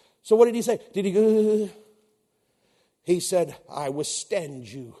 So what did he say? Did he go? He said, I withstand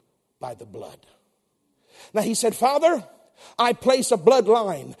you by the blood. Now he said, Father, I place a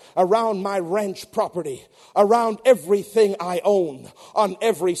bloodline around my ranch property, around everything I own, on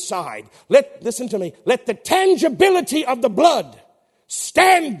every side. Listen to me, let the tangibility of the blood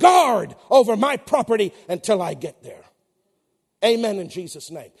stand guard over my property until I get there. Amen in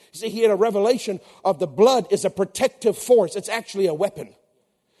Jesus' name. You see, he had a revelation of the blood is a protective force. It's actually a weapon.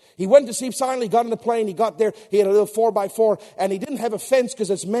 He went to sleep silently, got on the plane, he got there, he had a little 4x4, and he didn't have a fence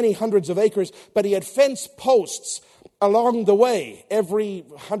because it's many hundreds of acres, but he had fence posts along the way, every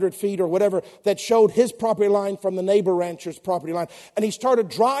 100 feet or whatever, that showed his property line from the neighbor rancher's property line. And he started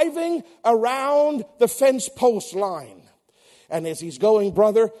driving around the fence post line. And as he's going,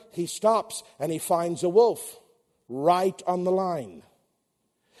 brother, he stops and he finds a wolf right on the line.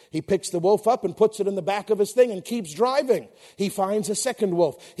 He picks the wolf up and puts it in the back of his thing and keeps driving. He finds a second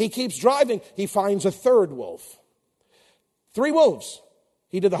wolf. He keeps driving. He finds a third wolf. 3 wolves.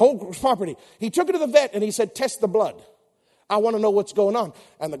 He did the whole property. He took it to the vet and he said, test the blood. I want to know what's going on.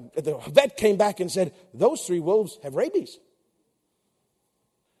 And the vet came back and said, those 3 wolves have rabies.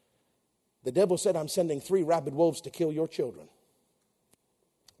 The devil said, I'm sending 3 rabid wolves to kill your children.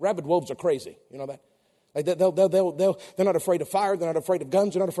 Rabid wolves are crazy. You know that? Like they're not afraid of fire. They're not afraid of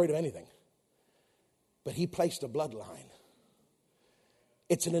guns. They're not afraid of anything. But he placed a bloodline.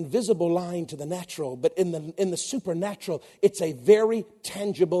 It's an invisible line to the natural, but in the supernatural, it's a very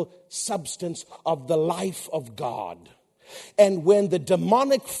tangible substance of the life of God. And when the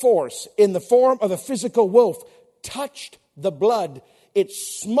demonic force in the form of a physical wolf touched the blood, it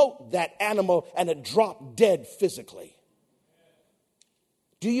smote that animal and it dropped dead physically.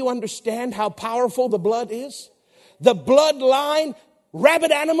 Do you understand how powerful the blood is? The bloodline,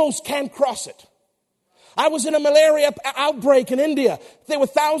 rabid animals can't cross it. I was in a malaria outbreak in India. There were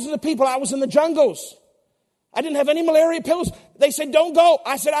thousands of people. I was in the jungles. I didn't have any malaria pills. They said, don't go.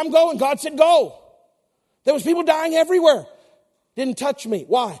 I said, I'm going. God said, go. There was people dying everywhere. Didn't touch me.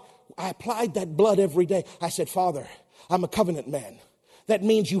 Why? I applied that blood every day. I said, Father, I'm a covenant man. That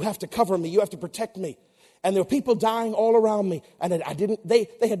means you have to cover me. You have to protect me. And there were people dying all around me. And they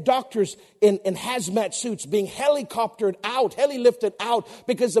had doctors in hazmat suits being helicoptered out, heli-lifted out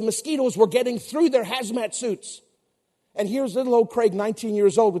because the mosquitoes were getting through their hazmat suits. And here's little old Craig, 19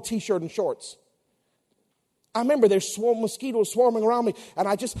 years old, with t-shirt and shorts. I remember there's mosquitoes swarming around me. And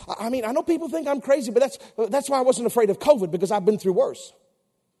I know people think I'm crazy, but that's why I wasn't afraid of COVID, because I've been through worse.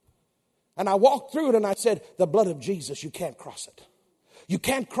 And I walked through it and I said, the blood of Jesus, you can't cross it. You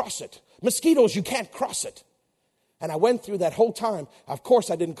can't cross it. Mosquitoes, you can't cross it. And I went through that whole time. Of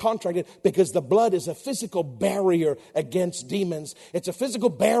course, I didn't contract it because the blood is a physical barrier against demons. It's a physical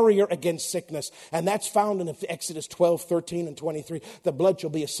barrier against sickness. And that's found in Exodus 12, 13, and 23. The blood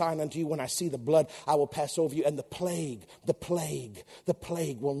shall be a sign unto you. When I see the blood, I will pass over you. And the plague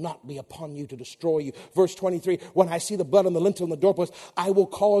will not be upon you to destroy you. Verse 23, when I see the blood on the lintel and the doorpost, I will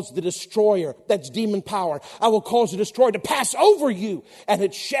cause the destroyer, that's demon power, I will cause the destroyer to pass over you, and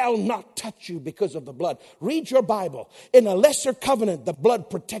it shall not touch you because of the blood. Read your Bible. In a lesser covenant, the blood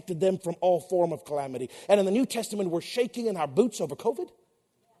protected them from all form of calamity. And in the New Testament, we're shaking in our boots over COVID?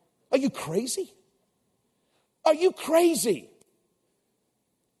 Are you crazy? Are you crazy?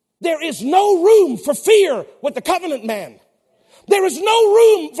 There is no room for fear with the covenant man. There is no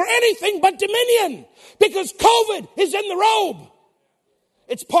room for anything but dominion because COVID is in the robe.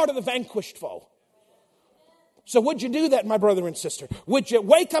 It's part of the vanquished foe. So would you do that, my brother and sister? Would you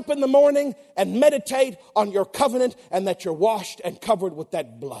wake up in the morning and meditate on your covenant and that you're washed and covered with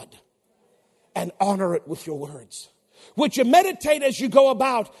that blood and honor it with your words? Would you meditate as you go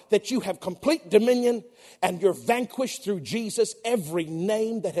about that you have complete dominion and you're vanquished through Jesus? Every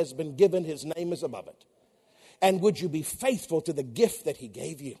name that has been given, his name is above it. And would you be faithful to the gift that he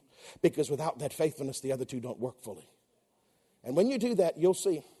gave you? Because without that faithfulness, the other two don't work fully. And when you do that, you'll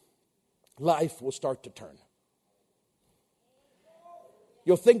see life will start to turn.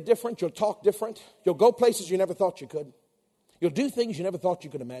 You'll think different. You'll talk different. You'll go places you never thought you could. You'll do things you never thought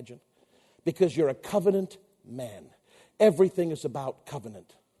you could imagine. Because you're a covenant man. Everything is about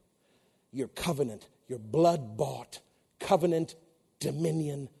covenant. Your covenant, your blood-bought covenant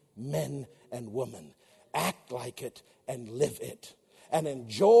dominion men and women. Act like it and live it and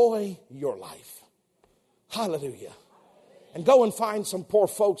enjoy your life. Hallelujah. And go and find some poor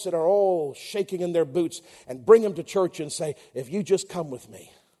folks that are all shaking in their boots and bring them to church and say, if you just come with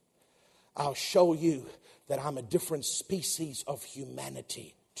me, I'll show you that I'm a different species of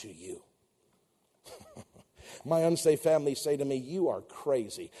humanity to you. My unsaved family say to me, you are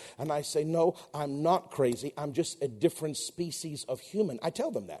crazy. And I say, no, I'm not crazy. I'm just a different species of human. I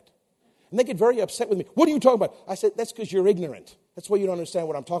tell them that. And they get very upset with me. What are you talking about? I said, that's because you're ignorant. That's why you don't understand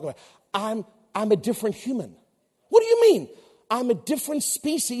what I'm talking about. I'm a different human. What do you mean? I'm a different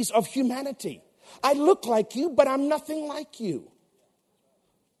species of humanity. I look like you, but I'm nothing like you.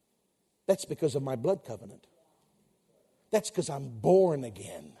 That's because of my blood covenant. That's because I'm born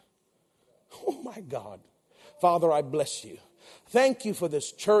again. Oh my God. Father, I bless you. Thank you for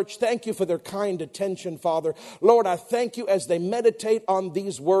this church. Thank you for their kind attention, Father. Lord, I thank you as they meditate on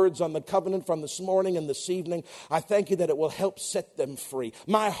these words on the covenant from this morning and this evening. I thank you that it will help set them free.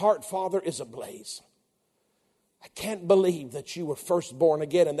 My heart, Father, is ablaze. I can't believe that you were first born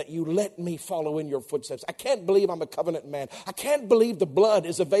again and that you let me follow in your footsteps. I can't believe I'm a covenant man. I can't believe the blood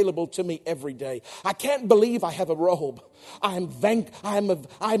is available to me every day. I can't believe I have a robe. I'm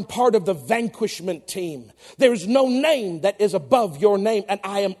part of the vanquishment team. There's no name that is above your name, and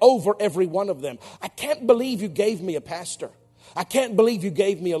I am over every one of them. I can't believe you gave me a pastor. I can't believe you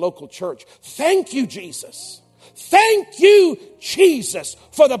gave me a local church. Thank you, Jesus. Thank you, Jesus,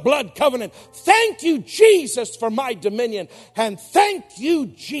 for the blood covenant. Thank you, Jesus, for my dominion. And thank you,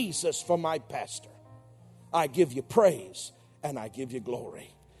 Jesus, for my pastor. I give you praise and I give you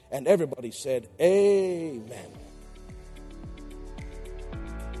glory. And everybody said, amen.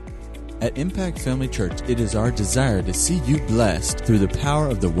 At Impact Family Church, it is our desire to see you blessed through the power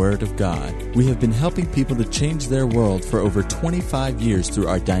of the Word of God. We have been helping people to change their world for over 25 years through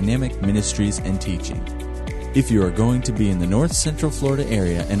our dynamic ministries and teaching. If you are going to be in the North Central Florida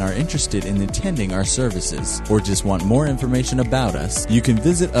area and are interested in attending our services or just want more information about us, you can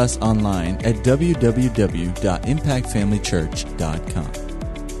visit us online at www.impactfamilychurch.com.